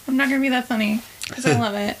love, I'm not going to be that funny. Because I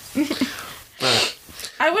love it.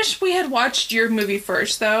 I wish we had watched your movie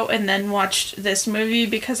first, though, and then watched this movie,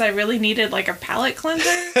 because I really needed, like, a palate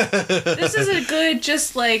cleanser. This is a good,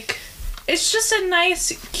 just, like... It's just a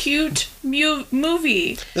nice, cute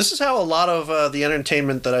movie. This is how a lot of the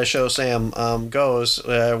entertainment that I show Sam goes,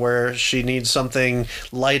 where she needs something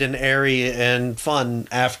light and airy and fun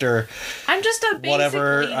after. I'm just a basic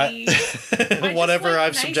lady. Whatever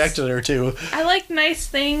I've subjected her to. I like nice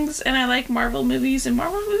things, and I like Marvel movies, and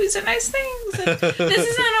Marvel movies are nice things. And this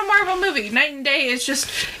isn't a Marvel movie. Night and Day is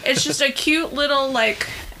just a cute little, like...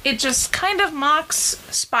 It just kind of mocks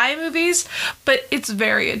spy movies, but it's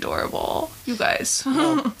very adorable, you guys.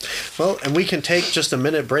 Well, and we can take just a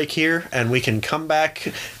minute break here, and we can come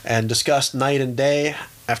back and discuss Night and Day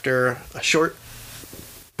after a short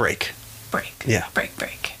break. Yeah. Break.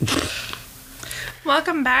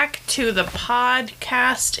 Welcome back to the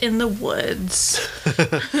podcast in the woods.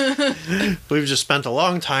 We've just spent a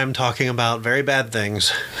long time talking about very bad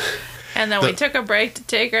things. And then we took a break to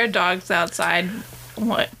take our dogs outside.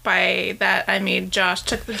 By that, I mean Josh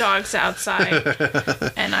took the dogs outside,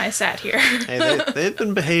 and I sat here. Hey, they've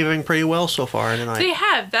been behaving pretty well so far tonight. They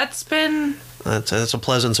have. That's a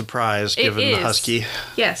pleasant surprise, given the husky.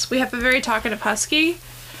 Yes, we have a very talkative husky.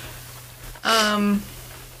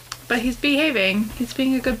 But he's behaving. He's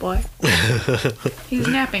being a good boy. He's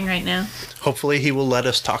napping right now. Hopefully he will let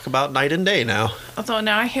us talk about Night and Day now. Although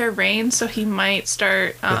now I hear rain, so he might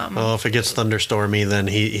start... if it gets thunderstormy, then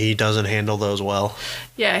he doesn't handle those well.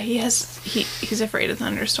 Yeah, he's afraid of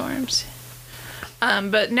thunderstorms.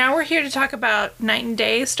 But now we're here to talk about Night and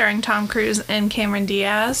Day, starring Tom Cruise and Cameron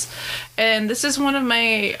Diaz. And this is one of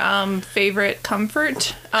my favorite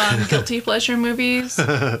comfort guilty pleasure movies.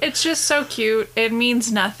 It's just so cute. It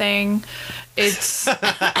means nothing. It's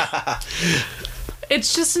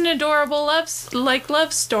it's just an adorable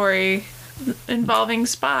love story involving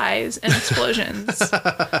spies and explosions.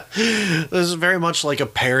 This is very much like a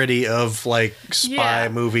parody of like spy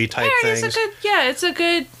movie type things. It's a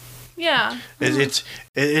good. Yeah.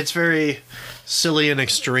 It's very silly and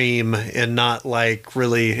extreme, and not like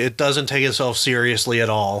really, it doesn't take itself seriously at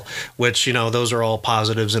all, which, you know, those are all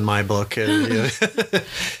positives in my book. Yeah,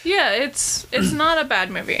 it's not a bad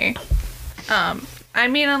movie. I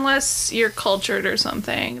mean, unless you're cultured or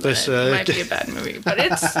something, then it might be a bad movie. But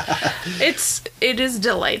it is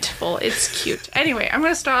delightful. It's cute. Anyway, I'm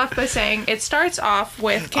going to start off by saying it starts off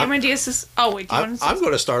with Cameron Diaz's... Oh, wait, do you want to say I'm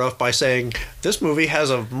going to start off by saying this movie has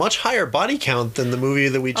a much higher body count than the movie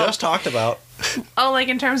that we just talked about. Oh, like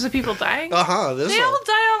in terms of people dying? They all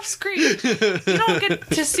die off screen. You don't get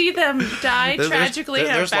to see them die tragically in a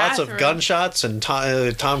bathroom. There's lots of gunshots and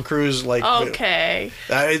Tom Cruise, like... Okay.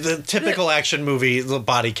 The typical action movie, the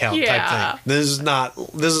body count type thing. This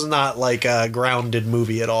is not like a grounded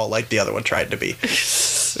movie at all, like the other one tried to be.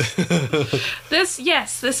 This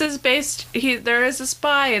is based... There is a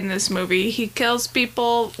spy in this movie. He kills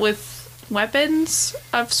people with weapons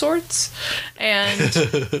of sorts, and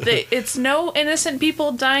it's no innocent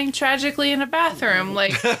people dying tragically in a bathroom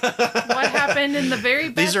like what happened in the very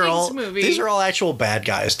Bad Things movie. These are all actual bad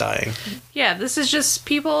guys dying. Yeah, this is just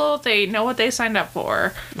people, they know what they signed up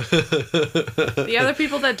for. The other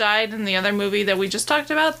people that died in the other movie that we just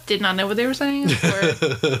talked about did not know what they were signing up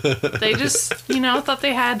for. They just, thought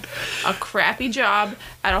they had a crappy job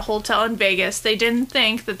at a hotel in Vegas. They didn't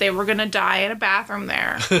think that they were going to die in a bathroom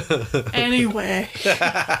there. Anyway.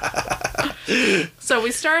 So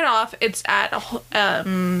we start off, it's at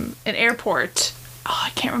an airport. Oh,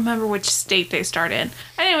 I can't remember which state they start in.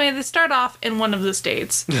 Anyway, they start off in one of the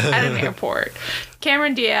states at an airport.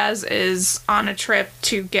 Cameron Diaz is on a trip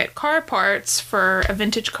to get car parts for a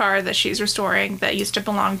vintage car that she's restoring that used to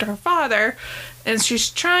belong to her father. And she's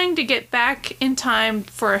trying to get back in time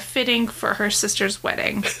for a fitting for her sister's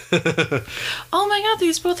wedding. Oh my god,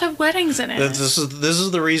 these both have weddings in it. This is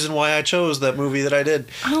the reason why I chose that movie that I did.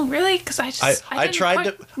 Oh really? Because I tried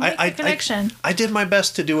to make the connection. I did my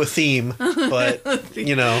best to do a theme, but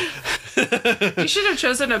You should have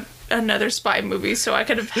chosen another spy movie so I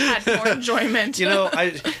could have had more enjoyment.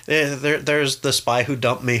 There's The Spy Who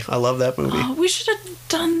Dumped Me. I love that movie. Oh, we should have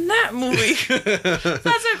done that movie.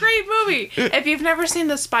 That's a great movie. If you've never seen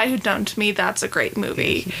The Spy Who Dumped Me, that's a great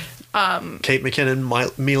movie. Kate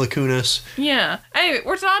McKinnon, Mila Kunis. Yeah. Anyway,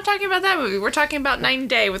 we're not talking about that movie. We're talking about Night and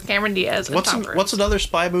Day with Cameron Diaz and Tom Cruise. What's another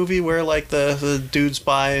spy movie where like the dude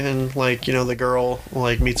spy and like the girl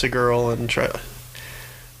like meets a girl and try.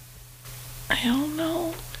 I don't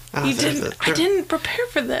know. I didn't prepare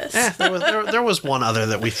for this. There was one other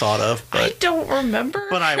that we thought of, but I don't remember.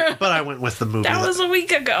 But I went with the movie. That was a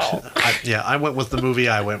week ago. I went with the movie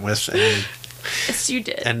I went with. And, yes, you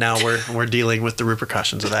did. And now we're dealing with the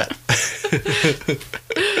repercussions of that.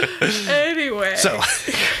 Anyway.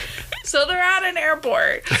 So they're at an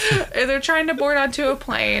airport. They're trying to board onto a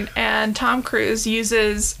plane, and Tom Cruise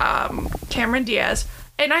uses Cameron Diaz.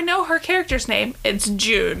 And I know her character's name. It's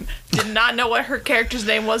June. Did not know what her character's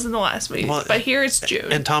name was in the last movie. But here it's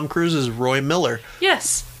June. And Tom Cruise is Roy Miller.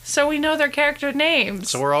 Yes. So we know their character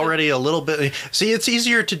names. So we're already a little bit... See, it's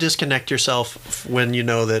easier to disconnect yourself when you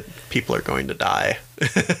know that people are going to die.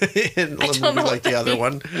 In a movie like the other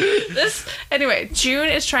one. Anyway, June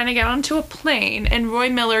is trying to get onto a plane, and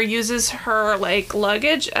Roy Miller uses her like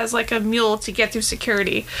luggage as like a mule to get through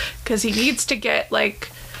security. Because he needs to get like...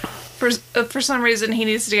 For some reason, he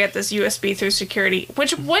needs to get this USB through security,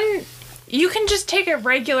 which wouldn't... You can just take a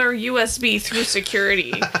regular USB through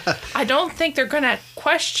security. I don't think they're going to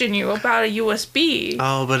question you about a USB.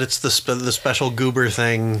 Oh, but it's the special goober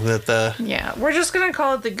thing that the... Yeah, we're just going to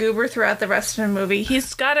call it the goober throughout the rest of the movie.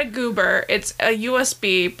 He's got a goober. It's a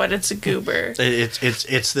USB, but it's a goober.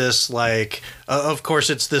 It's this, like... of course,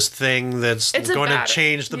 it's this thing that's going to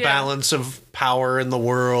change the balance of power in the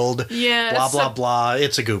world. Yeah. Blah, blah, blah.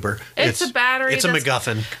 It's a goober. It's a battery. It's a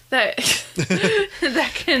MacGuffin.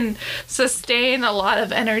 That can sustain a lot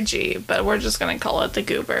of energy, but we're just going to call it the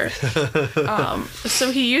goober.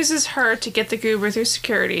 So he uses her to get the goober through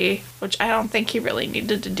security, which I don't think he really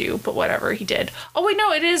needed to do, but whatever, he did. Oh, wait,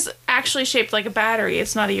 no, it is actually shaped like a battery.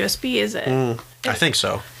 It's not a USB, is it? I think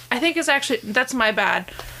so. I think it's actually... That's my bad.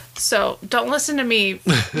 So don't listen to me.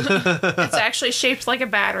 It's actually shaped like a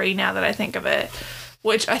battery now that I think of it.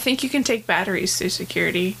 Which I think you can take batteries through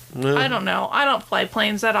security. I don't know. I don't fly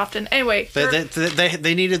planes that often. Anyway,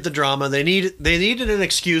 they needed the drama. They needed an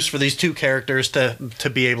excuse for these two characters to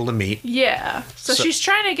be able to meet. Yeah. So she's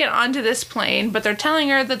trying to get onto this plane, but they're telling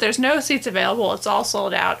her that there's no seats available. It's all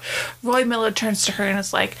sold out. Roy Miller turns to her and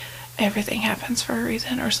is like, "Everything happens for a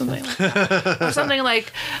reason," or something like that, or something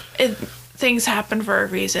like things happen for a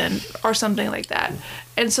reason, or something like that.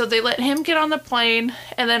 And so they let him get on the plane,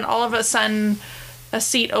 and then all of a sudden a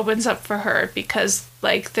seat opens up for her because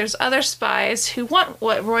like there's other spies who want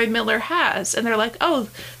what Roy Miller has, and they're like, "Oh,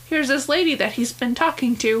 here's this lady that he's been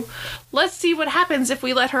talking to. Let's see what happens if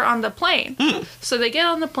we let her on the plane. So they get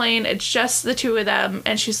on the plane. It's just the two of them.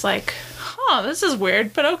 And she's like, oh, this is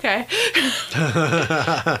weird, but okay.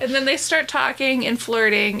 And then they start talking and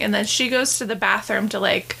flirting. And then she goes to the bathroom to,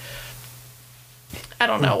 like, I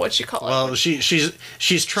don't know what you call it. Well, she's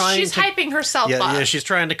trying. She's hyping herself up. Yeah, she's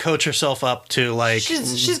trying to coach herself up to, like.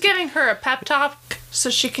 She's giving her a pep talk so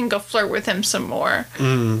she can go flirt with him some more.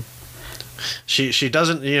 She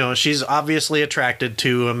doesn't, she's obviously attracted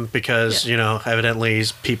to him because, evidently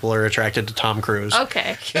people are attracted to Tom Cruise.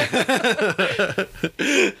 Okay.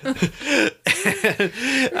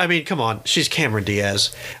 I mean, come on. She's Cameron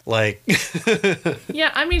Diaz. Like. Yeah,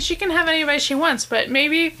 I mean, she can have anybody she wants, but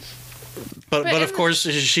maybe. But of course,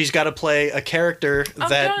 she's got to play a character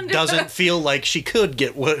that doesn't feel like she could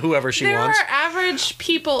get whoever she wants. There are average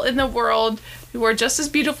people in the world who are just as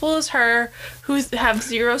beautiful as her, who have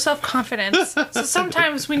zero self-confidence. So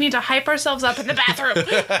sometimes we need to hype ourselves up in the bathroom.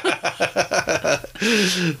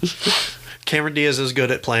 Cameron Diaz is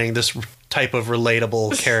good at playing this type of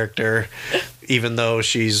relatable character, even though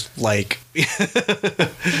she's like...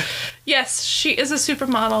 Yes, she is a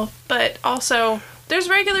supermodel, but also... There's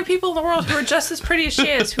regular people in the world who are just as pretty as she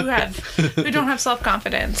is who don't have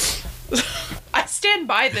self-confidence. I stand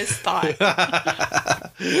by this thought.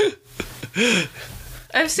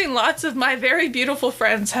 I've seen lots of my very beautiful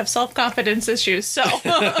friends have self-confidence issues, so...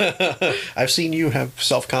 I've seen you have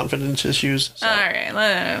self-confidence issues. So. All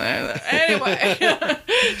right. Anyway,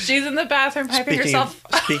 she's in the bathroom hyping herself.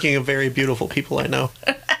 Speaking of very beautiful people I know.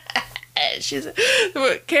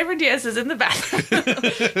 Cameron Diaz is in the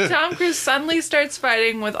bathroom. Tom Cruise suddenly starts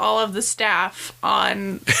fighting with all of the staff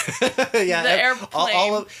on the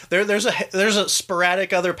airplane. There's a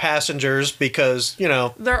sporadic other passengers because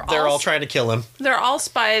they're all trying to kill him. They're all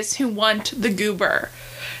spies who want the goober,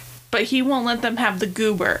 but he won't let them have the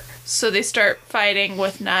goober. So they start fighting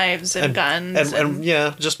with knives and guns and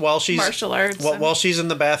just while she's martial arts. While she's in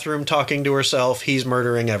the bathroom talking to herself, he's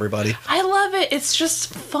murdering everybody. I love it. It's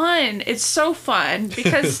just fun. It's so fun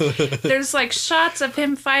because there's like shots of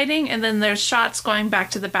him fighting, and then there's shots going back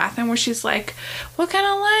to the bathroom where she's like, "What kind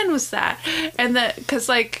of line was that?" And because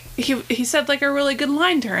like he said like a really good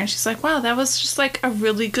line to her, and she's like, "Wow, that was just like a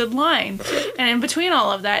really good line." And in between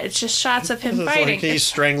all of that, it's just shots of him fighting. Like he's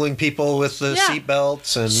strangling people with the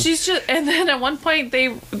seatbelts and. And then at one point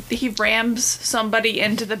he rams somebody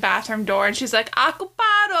into the bathroom door, and she's like,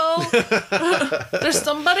 "Occupado! There's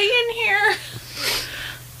somebody in here."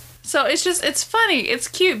 So it's funny, it's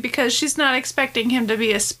cute because she's not expecting him to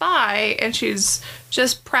be a spy, and she's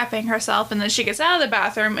just prepping herself, and then she gets out of the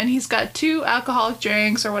bathroom, and he's got 2 alcoholic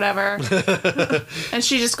drinks or whatever, and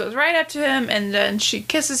she just goes right up to him, and then she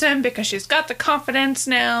kisses him because she's got the confidence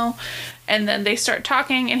now. And then they start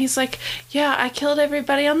talking, and he's like, "Yeah, I killed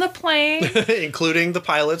everybody on the plane, including the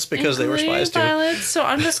pilots because they were spies too. So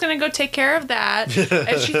I'm just gonna go take care of that."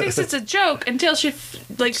 And she thinks it's a joke until she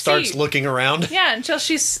starts looking around. Yeah, until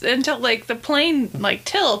like the plane like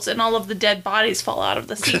tilts and all of the dead bodies fall out of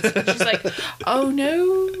the seats. And she's like, "Oh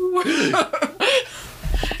no!"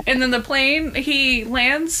 And then the plane he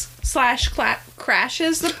lands /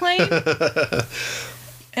 crashes the plane.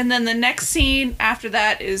 And then the next scene after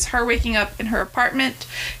that is her waking up in her apartment.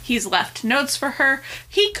 He's left notes for her.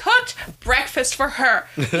 He cooked breakfast for her.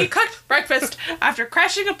 He cooked breakfast after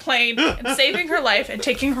crashing a plane and saving her life and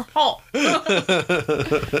taking her home.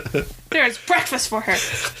 There's breakfast for her.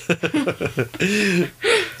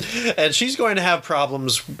 And she's going to have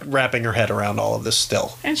problems wrapping her head around all of this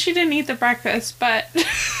still. And she didn't eat the breakfast, but...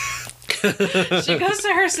 She goes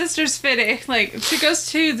to her sister's fitting. She goes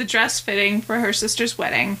to the dress fitting for her sister's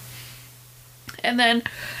wedding. And then,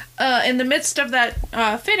 in the midst of that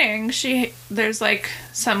fitting, there's,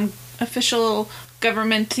 some official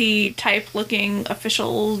government-y type-looking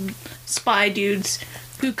official spy dudes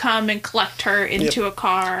who come and collect her into a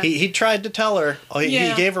car. He tried to tell her. He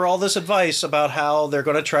gave her all this advice about how they're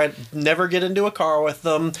going to try never get into a car with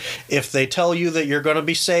them. If they tell you that you're going to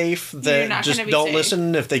be safe, that just don't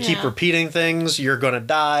listen. If they keep repeating things, you're going to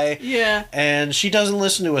die. Yeah. And she doesn't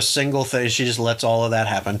listen to a single thing. She just lets all of that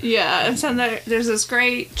happen. Yeah. And so there's this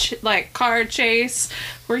great car chase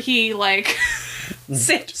where he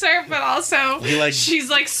saves her, but also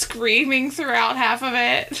she's screaming throughout half of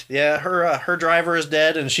it. Yeah, her driver is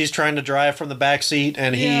dead, and she's trying to drive from the back seat,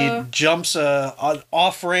 and he jumps an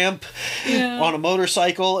off ramp on a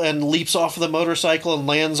motorcycle and leaps off of the motorcycle and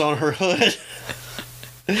lands on her hood.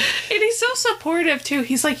 And he's so supportive too.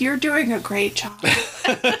 He's like, "You're doing a great job."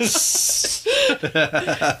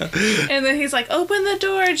 And then he's like, open the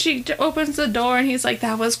door, and she opens the door, and he's like,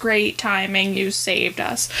 that was great timing, you saved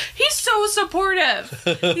us. He's so supportive.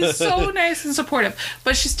 He's so nice and supportive.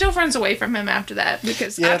 But she still runs away from him after that,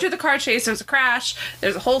 because after the car chase, there's a crash,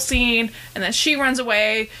 there's a whole scene, and then she runs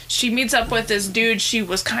away. She meets up with this dude she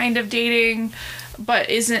was kind of dating, but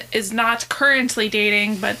is not currently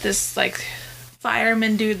dating, but this, like,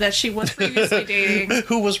 fireman dude that she was previously dating.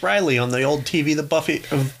 Who was Riley on the old TV, the Buffy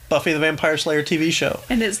the Vampire Slayer TV show.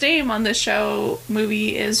 And his name on this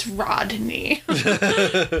movie is Rodney.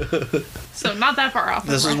 So not that far off.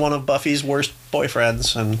 This is one of Buffy's worst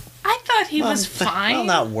boyfriends, and I thought he was fine. Well,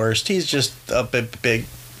 not worst. He's just a big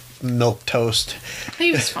milk toast.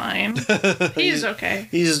 He was fine. He's okay.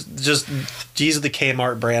 He's the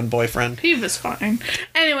Kmart brand boyfriend. He was fine.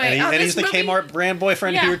 Anyway, and he's the Kmart brand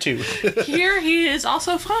boyfriend here too. Here he is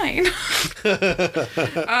also fine.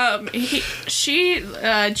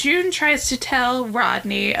 June tries to tell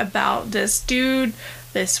Rodney about this dude,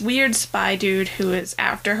 this weird spy dude who is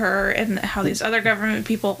after her, and how these other government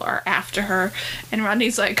people are after her. And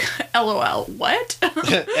Rodney's like, LOL, what?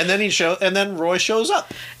 and then Roy shows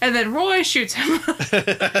up. And then Roy shoots him.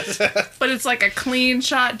 But it's like a clean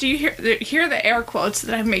shot. Do you hear the air quotes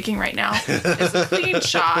that I'm making right now? It's a clean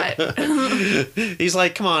shot. He's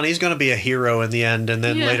like, come on, he's going to be a hero in the end. And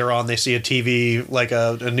then later on they see a TV, like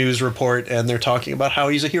a news report, and they're talking about how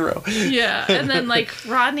he's a hero. Yeah, and then like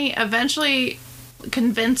Rodney eventually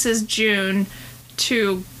convinces June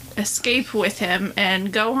to escape with him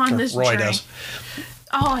and go on this Roy journey. Does.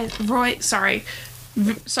 Oh, Roy, sorry.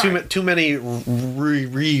 Too many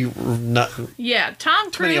Yeah,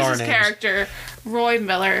 Tom Cruise's character, Roy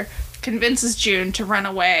Miller, convinces June to run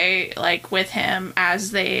away, like, with him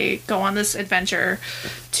as they go on this adventure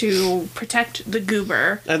to protect the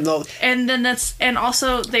goober. And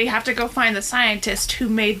also they have to go find the scientist who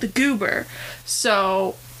made the goober.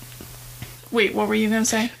 So, wait, what were you going to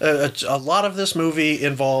say? A lot of this movie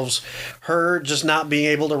involves her just not being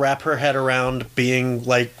able to wrap her head around being,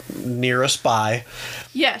 like, near a spy.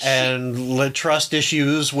 Yes. And trust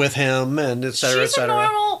issues with him, and et cetera, et cetera. She's a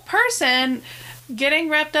normal person getting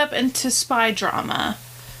wrapped up into spy drama.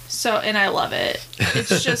 So, and I love it.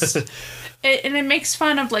 It's just... and it makes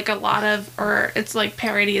fun of, like, it's like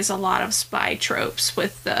parodies a lot of spy tropes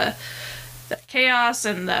with the chaos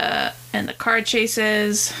and the car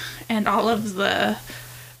chases and all of the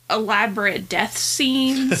elaborate death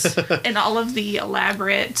scenes and all of the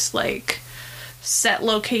elaborate, like, set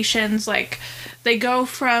locations. Like, they go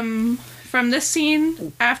from this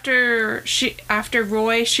scene after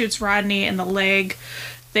Roy shoots Rodney in the leg,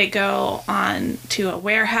 they go on to a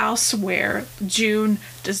warehouse where June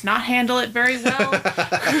does not handle it very well.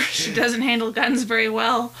 She doesn't handle guns very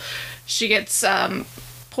well. She gets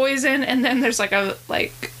poison, and then there's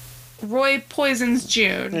Roy poisons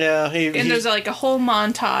June. Yeah, there's like a whole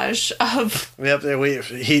montage of. Yep,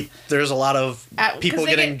 there's a lot of people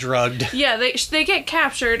getting drugged. Yeah, they get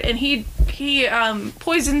captured, and he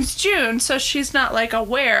poisons June, so she's not, like,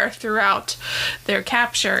 aware throughout their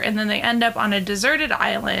capture, and then they end up on a deserted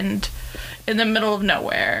island in the middle of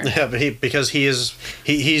nowhere. Yeah, but because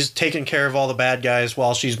he's taken care of all the bad guys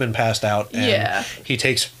while she's been passed out. And he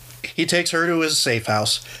takes her to his safe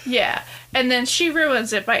house. Yeah. And then she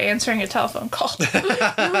ruins it by answering a telephone call. Which,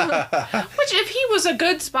 if he was a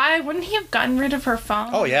good spy, wouldn't he have gotten rid of her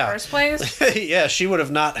phone in the first place? Yeah, she would have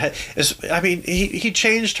not... he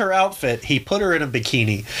changed her outfit. He put her in a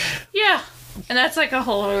bikini. Yeah. And that's, like, a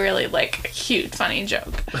whole really, like, cute, funny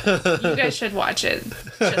joke. You guys should watch it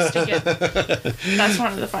just to get... That's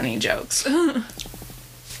one of the funny jokes.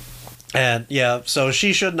 And yeah, so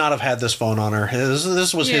she should not have had this phone on her.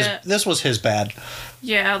 This was his bad.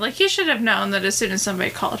 Yeah, like, he should have known that as soon as somebody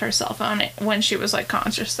called her cell phone when she was, like,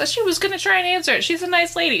 conscious, that she was going to try and answer it. She's a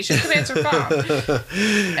nice lady. She's going to answer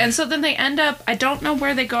phone. And so then they end up, I don't know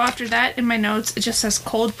where they go after that in my notes. It just says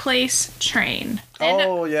Cold Place Train. They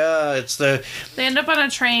end up on a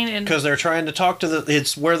train because they're trying to talk to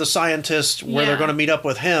it's where the scientist, where they're going to meet up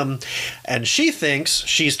with him, and she thinks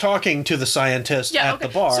she's talking to the scientist at the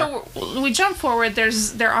bar. So we jump forward.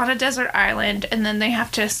 They're on a desert island, and then they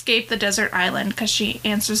have to escape the desert island because she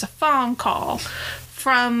answers a phone call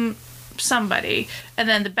from somebody, and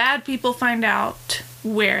then the bad people find out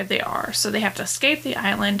where they are, so they have to escape the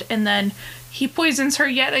island, and then he poisons her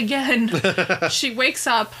yet again. She wakes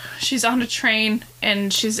up, she's on a train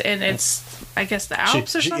and she's in I guess the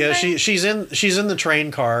Alps or something. Yeah, she's in the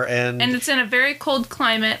train car, and it's in a very cold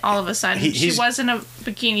climate. All of a sudden, she was in a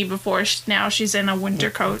bikini before. Now she's in a winter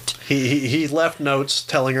coat. He left notes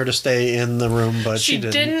telling her to stay in the room, but she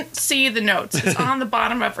didn't see the notes. It's on the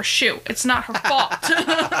bottom of her shoe. It's not her fault.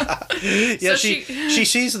 Yeah, so she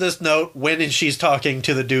sees this note when she's talking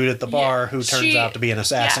to the dude at the bar who turns out to be an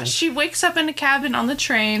assassin. Yeah, she wakes up in a cabin on the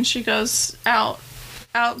train. She goes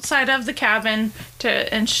outside of the cabin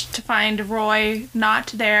to find Roy not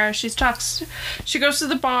there. She goes to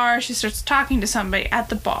the bar. She starts talking to somebody at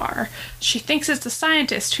the bar. She thinks it's the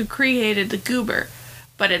scientist who created the goober,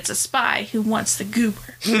 but it's a spy who wants the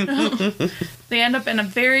goober. They end up in a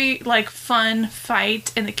very fun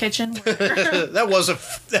fight in the kitchen. That was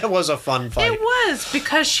a fun fight. It was,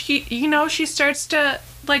 because she starts to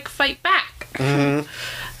fight back. Mm-hmm.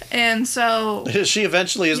 And so she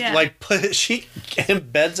eventually is she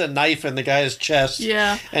embeds a knife in the guy's chest.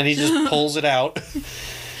 Yeah. And he just pulls it out.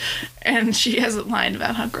 And she has a line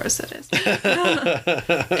about how gross it is.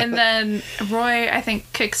 And then Roy, I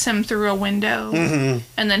think, kicks him through a window. Mm-hmm.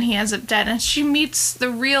 And then he ends up dead. And she meets the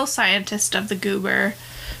real scientist of the goober,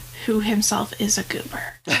 who himself is a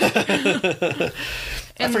goober. I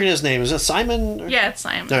forget his name. Is it Simon? Yeah, it's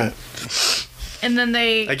Simon. All right. And then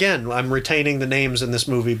Again, I'm retaining the names in this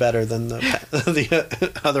movie better than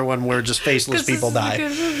the other one where just faceless people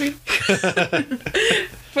die.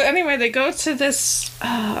 But anyway, they go to this,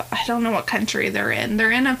 I don't know what country they're in. They're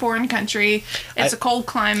in a foreign country. It's a cold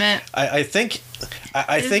climate. I think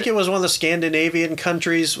it was one of the Scandinavian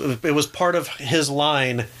countries. It was part of his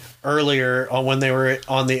line earlier when they were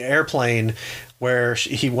on the airplane, where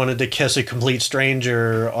he wanted to kiss a complete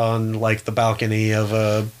stranger on the balcony of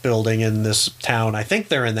a building in this town. I think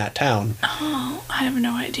they're in that town. Oh, I have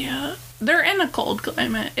no idea. They're in a cold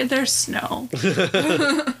climate. There's snow.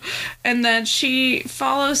 And then she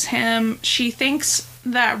follows him. She thinks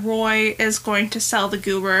that Roy is going to sell the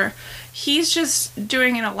goober. He's just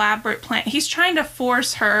doing an elaborate plan. He's trying to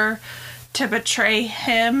force her to betray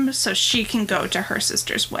him so she can go to her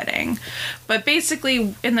sister's wedding. But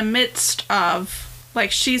basically, in the midst of,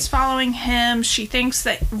 she's following him, she thinks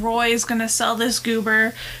that Roy is going to sell this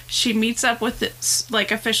goober. She meets up with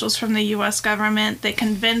officials from the U.S. government. They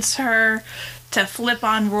convince her to flip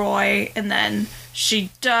on Roy, and then she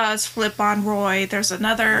does flip on Roy. There's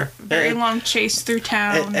another very long chase through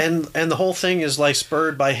town. And the whole thing is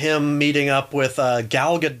spurred by him meeting up with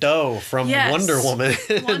Gal Gadot from Wonder Woman.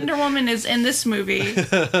 Wonder Woman is in this movie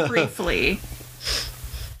briefly.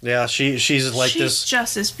 Yeah, she's She's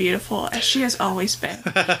just as beautiful as she has always been.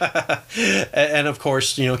 And of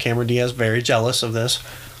course, Cameron Diaz very jealous of this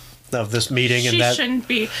meeting. She shouldn't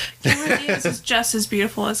be. Cameron Diaz is just as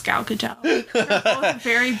beautiful as Gal Gadot. They're both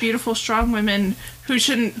very beautiful, strong women who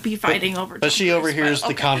shouldn't be fighting over. But she overhears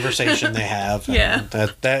the conversation they have. Yeah.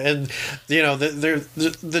 The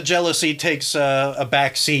jealousy takes a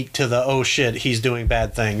back seat to the oh shit, he's doing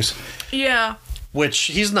bad things. Yeah. Which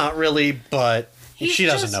he's not really, but she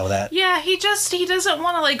doesn't know that. Yeah, he doesn't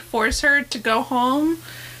want to force her to go home.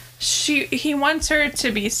 He wants her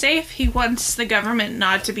to be safe. He wants the government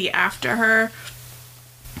not to be after her.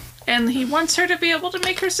 And he wants her to be able to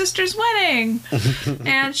make her sister's wedding.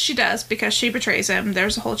 And she does, because she betrays him.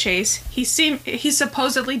 There's a whole chase. He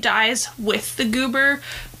supposedly dies with the goober,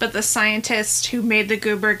 but the scientist who made the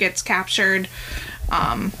goober gets captured.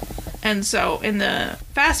 And so in the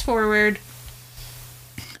fast forward,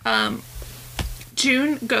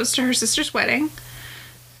 June goes to her sister's wedding,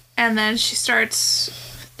 and then she starts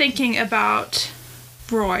thinking about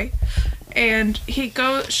Roy, and she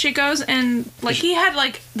goes and he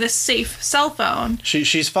had this safe cell phone.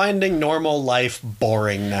 She's finding normal life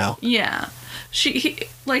boring now. Yeah, she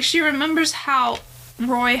remembers how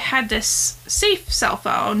Roy had this safe cell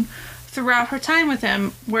phone throughout her time with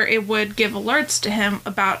him, where it would give alerts to him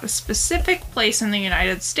about a specific place in the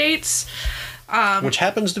United States. Which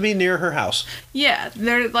happens to be near her house. Yeah,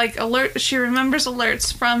 they're she remembers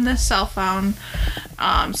alerts from this cell phone.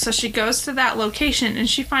 So she goes to that location and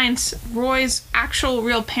she finds Roy's actual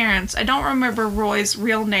real parents. I don't remember Roy's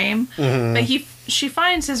real name, but she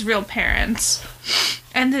finds his real parents.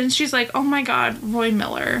 And then she's like, oh my god, Roy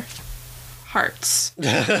Miller. Hearts. She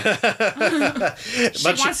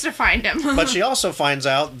wants to find him. But she also finds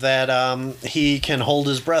out that he can hold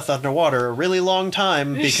his breath underwater a really long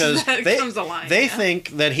time, because they think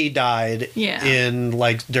that he died in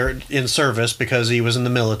service because he was in the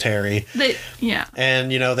military. They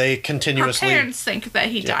continuously... Her parents think that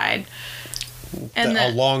he died.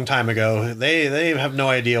 a long time ago. They have no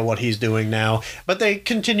idea what he's doing now, but they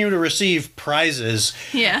continue to receive prizes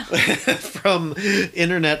from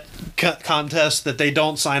internet contests that they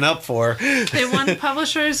don't sign up for. They won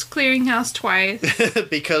Publishers Clearinghouse twice.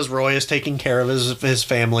 Because Roy is taking care of his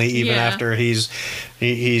family even after he's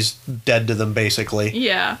dead to them, basically.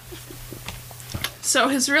 Yeah. So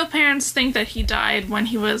his real parents think that he died when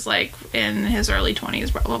he was like in his early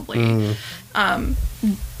 20s, probably.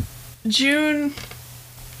 June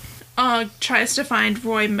tries to find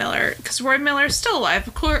Roy Miller because Roy Miller is still alive.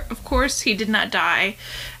 Of course, he did not die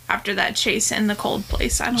after that chase in the cold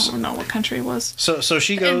place. I don't know what country it was. So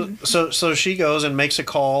she goes. So she goes and makes a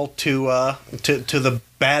call to the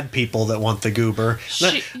bad people that want the goober,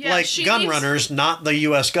 gun runners, not the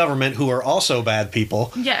U.S. government, who are also bad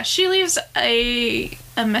people. Yeah, she leaves a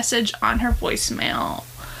message on her voicemail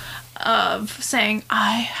of saying,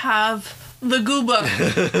 "I have the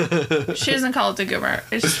goober." She doesn't call it the goober.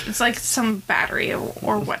 It's like some battery or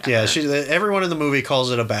whatever. Yeah, everyone in the movie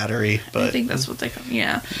calls it a battery, but I think that's what they call it.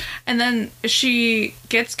 Yeah. And then she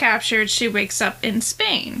gets captured. She wakes up in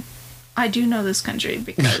Spain. I do know this country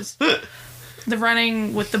because the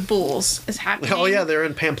running with the bulls is happening. Oh yeah, they're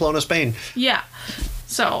in Pamplona, Spain. Yeah.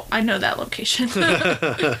 So I know that location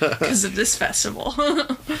because of this festival.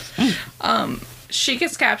 She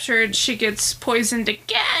gets captured. She gets poisoned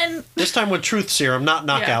again. This time with truth serum, not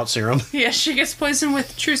knockout serum. Yeah, she gets poisoned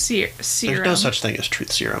with truth serum. There's no such thing as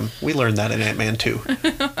truth serum. We learned that in Ant-Man 2.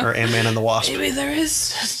 Or Ant-Man and the Wasp. Maybe there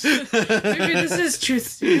is. Maybe this is truth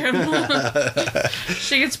serum.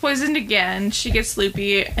 She gets poisoned again. She gets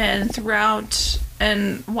loopy. And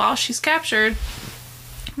while she's captured,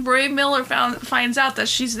 Roy Miller finds out that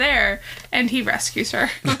she's there, and he rescues her.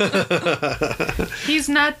 He's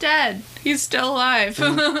not dead. He's still alive.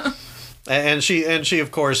 And she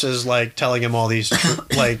of course is like telling him all these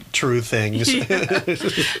true things.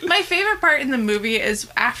 My favorite part in the movie is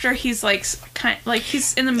after he's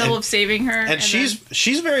he's in the middle of saving her, and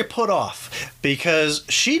she's very put off because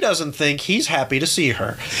she doesn't think he's happy to see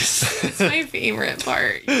her. It's my favorite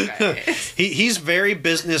part, you guys. He's very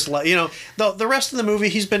business like, the rest of the movie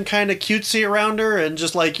he's been kind of cutesy around her and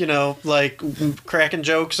just cracking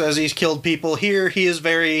jokes as he's killed people. Here he is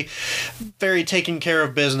very, very taking care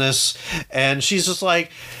of business. And she's just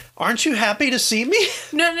like, "Aren't you happy to see me?"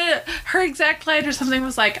 No. Her exact line or something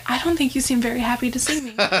was like, "I don't think you seem very happy to see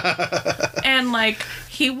me." And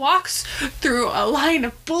he walks through a line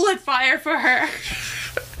of bullet fire for her.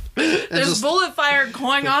 There's bullet fire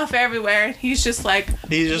going off everywhere, and he's just like,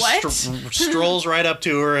 he just what? Strolls right up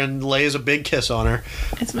to her and lays a big kiss on her.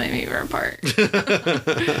 It's my favorite part.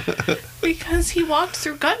 Because he walked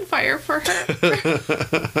through gunfire for her.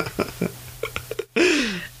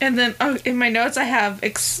 And then, in my notes I have,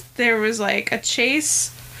 there was a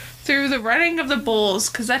chase through the running of the bulls,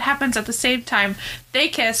 because that happens at the same time. They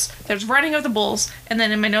kiss, there's running of the bulls, and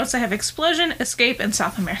then in my notes I have explosion, escape, and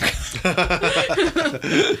South America.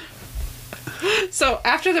 So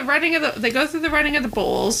after they go through the running of the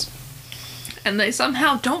bulls, and they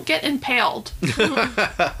somehow don't get impaled.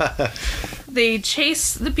 They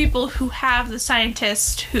chase the people who have the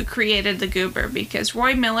scientist who created the goober, because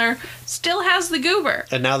Roy Miller still has the goober.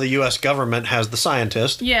 And now the U.S. government has the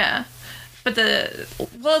scientist. Yeah. But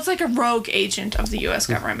it's like a rogue agent of the U.S.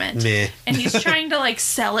 government. Meh. And he's trying to,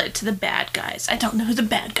 sell it to the bad guys. I don't know who the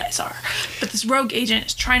bad guys are. But this rogue agent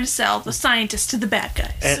is trying to sell the scientist to the bad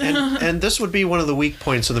guys. And this would be one of the weak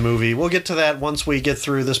points of the movie. We'll get to that once we get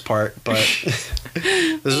through this part. But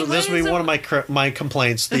this would be one of my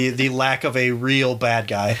complaints, the lack of a real bad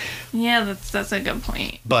guy. Yeah, that's a good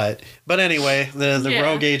point. But anyway, the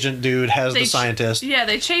rogue agent dude has the scientist. Yeah,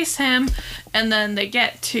 they chase him, and then they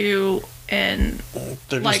get to... And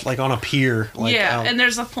they're just on a pier. Out. And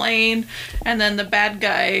there's a plane, and then the bad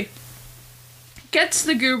guy gets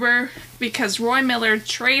the goober because Roy Miller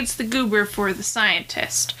trades the goober for the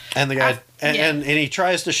scientist. And the guy and he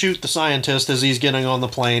tries to shoot the scientist as he's getting on the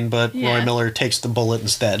plane, but Roy Miller takes the bullet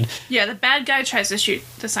instead. Yeah, the bad guy tries to shoot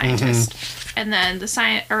the scientist. And then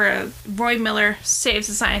Roy Miller saves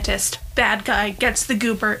the scientist. Bad guy gets the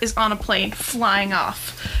goober, is on a plane flying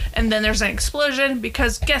off. And then there's an explosion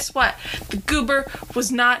because guess what? The goober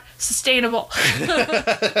was not sustainable.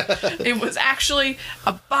 It was actually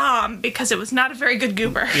a bomb because it was not a very good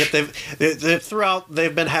goober. Yep,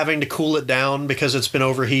 they've been having to cool it down because it's been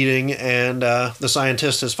overheating, and the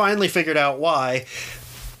scientist has finally figured out why.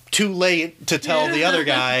 Too late to tell the other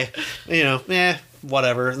guy,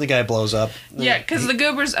 whatever, the guy blows up. Yeah, because the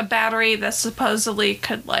goober's a battery that supposedly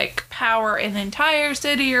could power an entire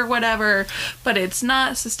city or whatever, but it's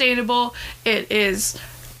not sustainable. It is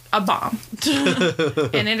a bomb.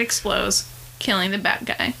 And it explodes. killing the bad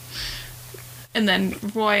guy. And then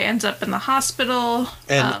Roy ends up in the hospital,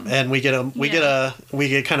 and we get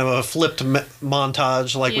kind of a flipped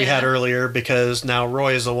montage like we had earlier, because now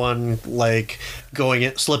Roy is the one like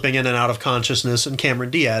slipping in and out of consciousness, and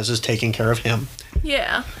Cameron Diaz is taking care of him.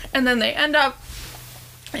 Yeah, and then they end up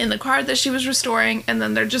in the car that she was restoring, and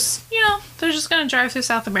then they're just gonna drive through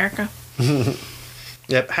South America.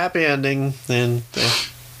 Yep, happy ending. And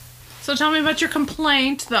so tell me about your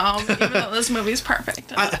complaint, though, even though this movie's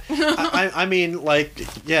perfect. I mean, like,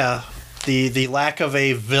 yeah, the lack of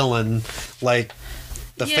a villain, like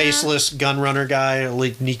the faceless gunrunner guy,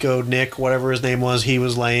 like Nick, whatever his name was, he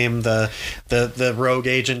was lame. The rogue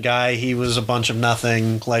agent guy, he was a bunch of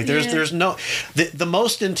nothing. Like, there's no... The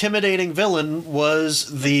most intimidating villain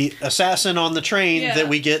was the assassin on the train that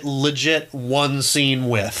we get legit one scene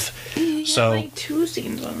with. So like 2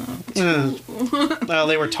 scenes on them. Well,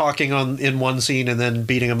 they were talking in one scene and then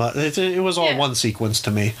beating him up. It was all one sequence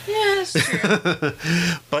to me. Yeah, that's true.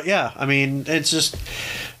 But yeah, I mean, it's just...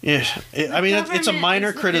 Yeah, it's a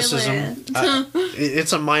minor criticism.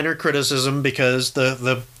 It's a minor criticism because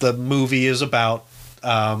the movie is about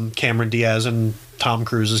Cameron Diaz and Tom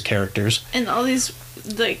Cruise's characters, and all these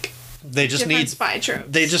like they just need spy tropes.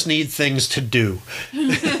 They just need things to do.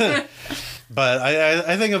 But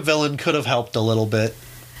I think a villain could have helped a little bit.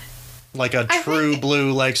 Like a true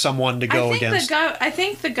blue, like someone to go against. I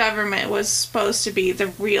think the government was supposed to be the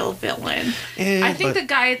real villain. I think the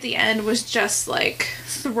guy at the end was just like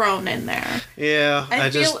thrown in there. Yeah, I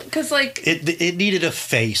feel because like it needed a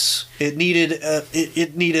face. It needed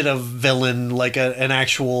a villain, like an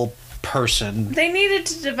actual person. They needed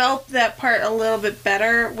to develop that part a little bit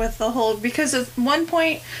better with the whole, because at one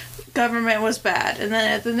point government was bad, and then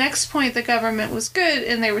at the next point the government was good,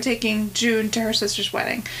 and they were taking June to her sister's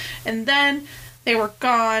wedding, and then they were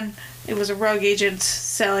gone. It was a rogue agent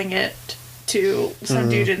selling it to some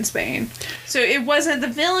dude in Spain. So it wasn't the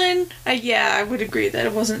villain. I would agree that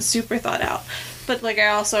it wasn't super thought out, but like I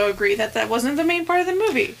also agree that wasn't the main part of the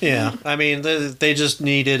movie. Yeah, I mean they just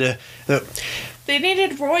needed they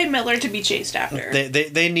needed Roy Miller to be chased after.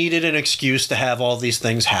 They needed an excuse to have all these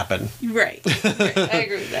things happen. Right. I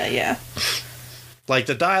agree with that. Yeah. Like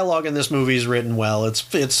the dialogue in this movie is written well. It's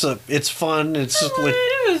fun. It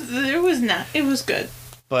was good.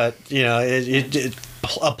 But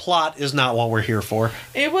a plot is not what we're here for.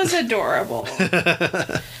 It was adorable.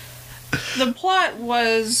 The plot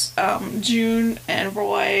was June and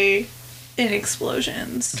Roy in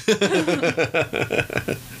explosions.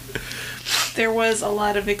 There was a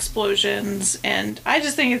lot of explosions, and I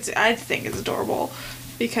think it's adorable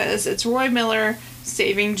because it's Roy Miller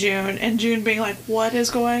saving June, and June being like, "What is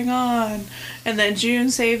going on?" And then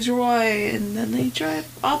June saves Roy, and then they drive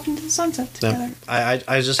off into the sunset together.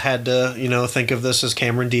 I just had to think of this as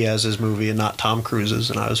Cameron Diaz's movie and not Tom Cruise's,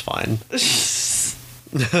 and I was fine. Just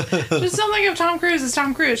don't think of Tom Cruise as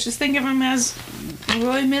Tom Cruise. Just think of him as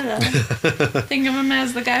Roy Miller. Think of him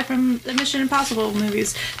as the guy from the Mission Impossible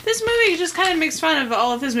movies. This movie just kind of makes fun of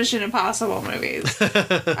all of his Mission Impossible movies.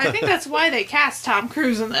 I think that's why they cast Tom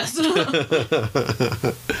Cruise in this.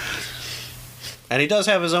 And he does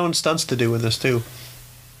have his own stunts to do with this too.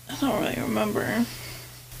 I don't really remember.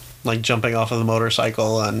 Like jumping off of the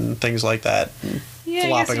motorcycle and things like that. Yeah,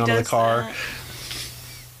 flopping onto the car. That.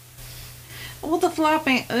 Well, the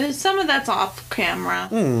flopping, some of that's off camera.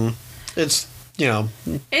 It's,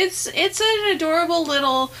 It's an adorable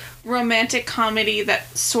little romantic comedy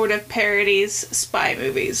that sort of parodies spy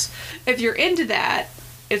movies. If you're into that,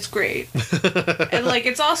 it's great. And,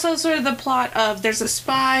 it's also sort of the plot of there's a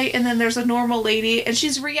spy and then there's a normal lady, and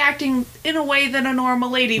she's reacting in a way that a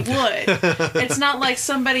normal lady would. It's not like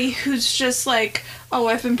somebody who's just like, oh,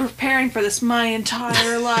 I've been preparing for this my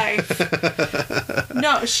entire life.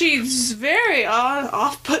 No, she's very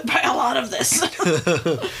off-put by a lot of this.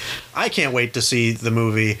 I can't wait to see the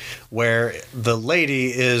movie where the lady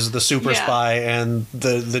is the super spy and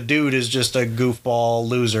the dude is just a goofball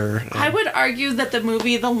loser. I would argue that the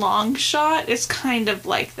movie The Long Shot is kind of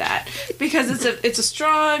like that, because it's a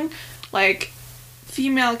strong,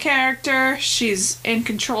 female character. She's in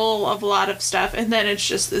control of a lot of stuff, and then it's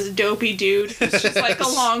just this dopey dude who's just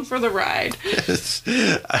along for the ride. That's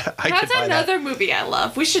another movie I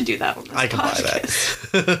love. We should do that on this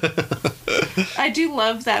podcast. Buy that. I do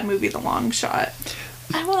love that movie, The Long Shot.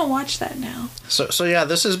 I want to watch that now. So yeah,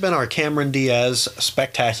 this has been our Cameron Diaz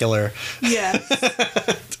spectacular. Yes.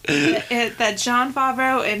 That Jon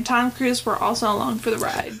Favreau and Tom Cruise were also along for the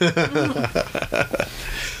ride.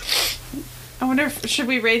 I wonder should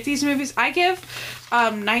we rate these movies? I give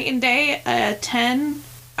Night and Day a 10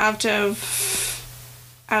 out of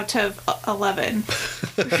out of 11.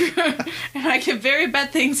 And I give Very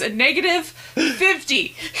Bad Things a negative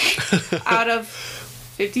 50 out of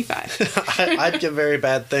 55. I'd give Very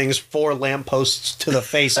Bad Things 4 lampposts to the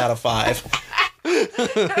face out of 5.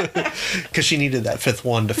 Because she needed that 5th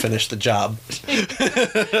one to finish the job.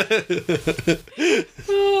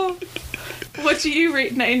 What do you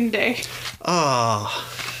rate Night and Day?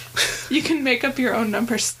 You can make up your own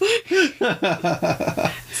numbers. It's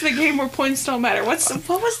the game where points don't matter. What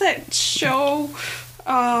was that show?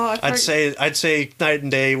 I'd say Night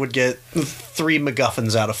and Day would get 3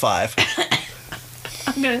 MacGuffins out of 5.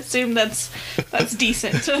 I'm gonna assume that's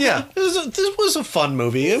decent. Yeah, this was a fun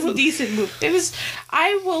movie. It was a decent movie.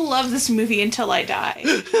 I will love this movie until I die.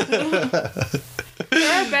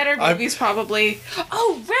 There are better movies, probably.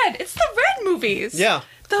 Oh, Red! It's the Red movies. Yeah.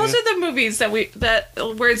 Those are the movies where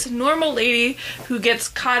it's a normal lady who gets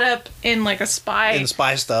caught up in like a spy. In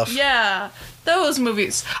spy stuff. Yeah. Those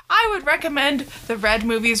movies. I would recommend the Red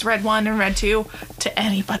movies, Red 1 and Red 2, to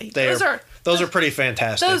anybody. Those are pretty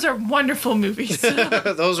fantastic. Those are wonderful movies.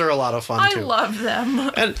 Those are a lot of fun, too. I love them.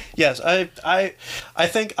 And yes, I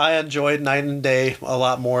think I enjoyed Night and Day a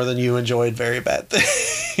lot more than you enjoyed Very Bad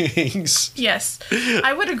Things. Yes,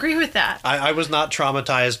 I would agree with that. I was not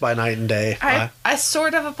traumatized by Night and Day. I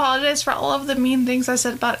sort of apologize for all of the mean things I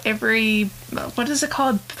said about every, what is it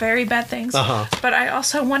called? Very Bad Things. Uh-huh. But I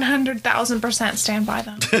also 100,000% stand by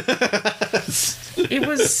them. It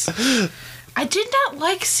was... I did not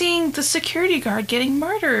like seeing the security guard getting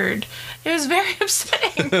murdered. It was very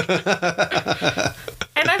upsetting.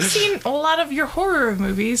 And I've seen a lot of your horror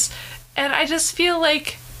movies, and I just feel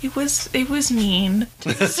like it was mean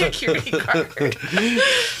to the security guard.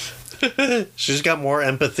 She's got more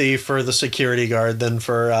empathy for the security guard than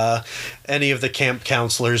for any of the camp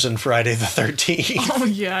counselors in Friday the 13th. Oh,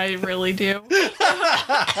 yeah, I really do.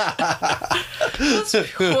 Those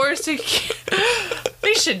poor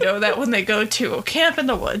they should know that when they go to a camp in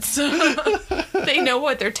the woods. They know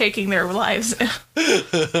what they're taking their lives in.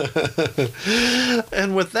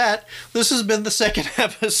 And with that, this has been the second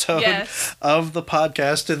episode of the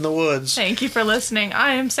podcast in the woods. Thank you for listening.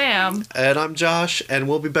 I am Sam. And I'm Josh, and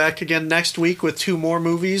we'll be back again next week with 2 more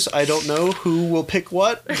movies. I don't know who will pick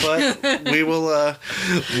what, but we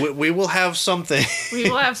will have something. We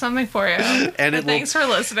will have something for you. And thanks for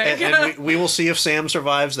listening. And we will see if Sam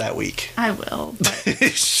survives that week. I will, but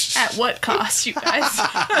at what cost, you guys?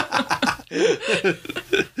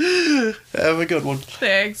 Have a good one.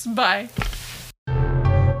 Thanks. Bye.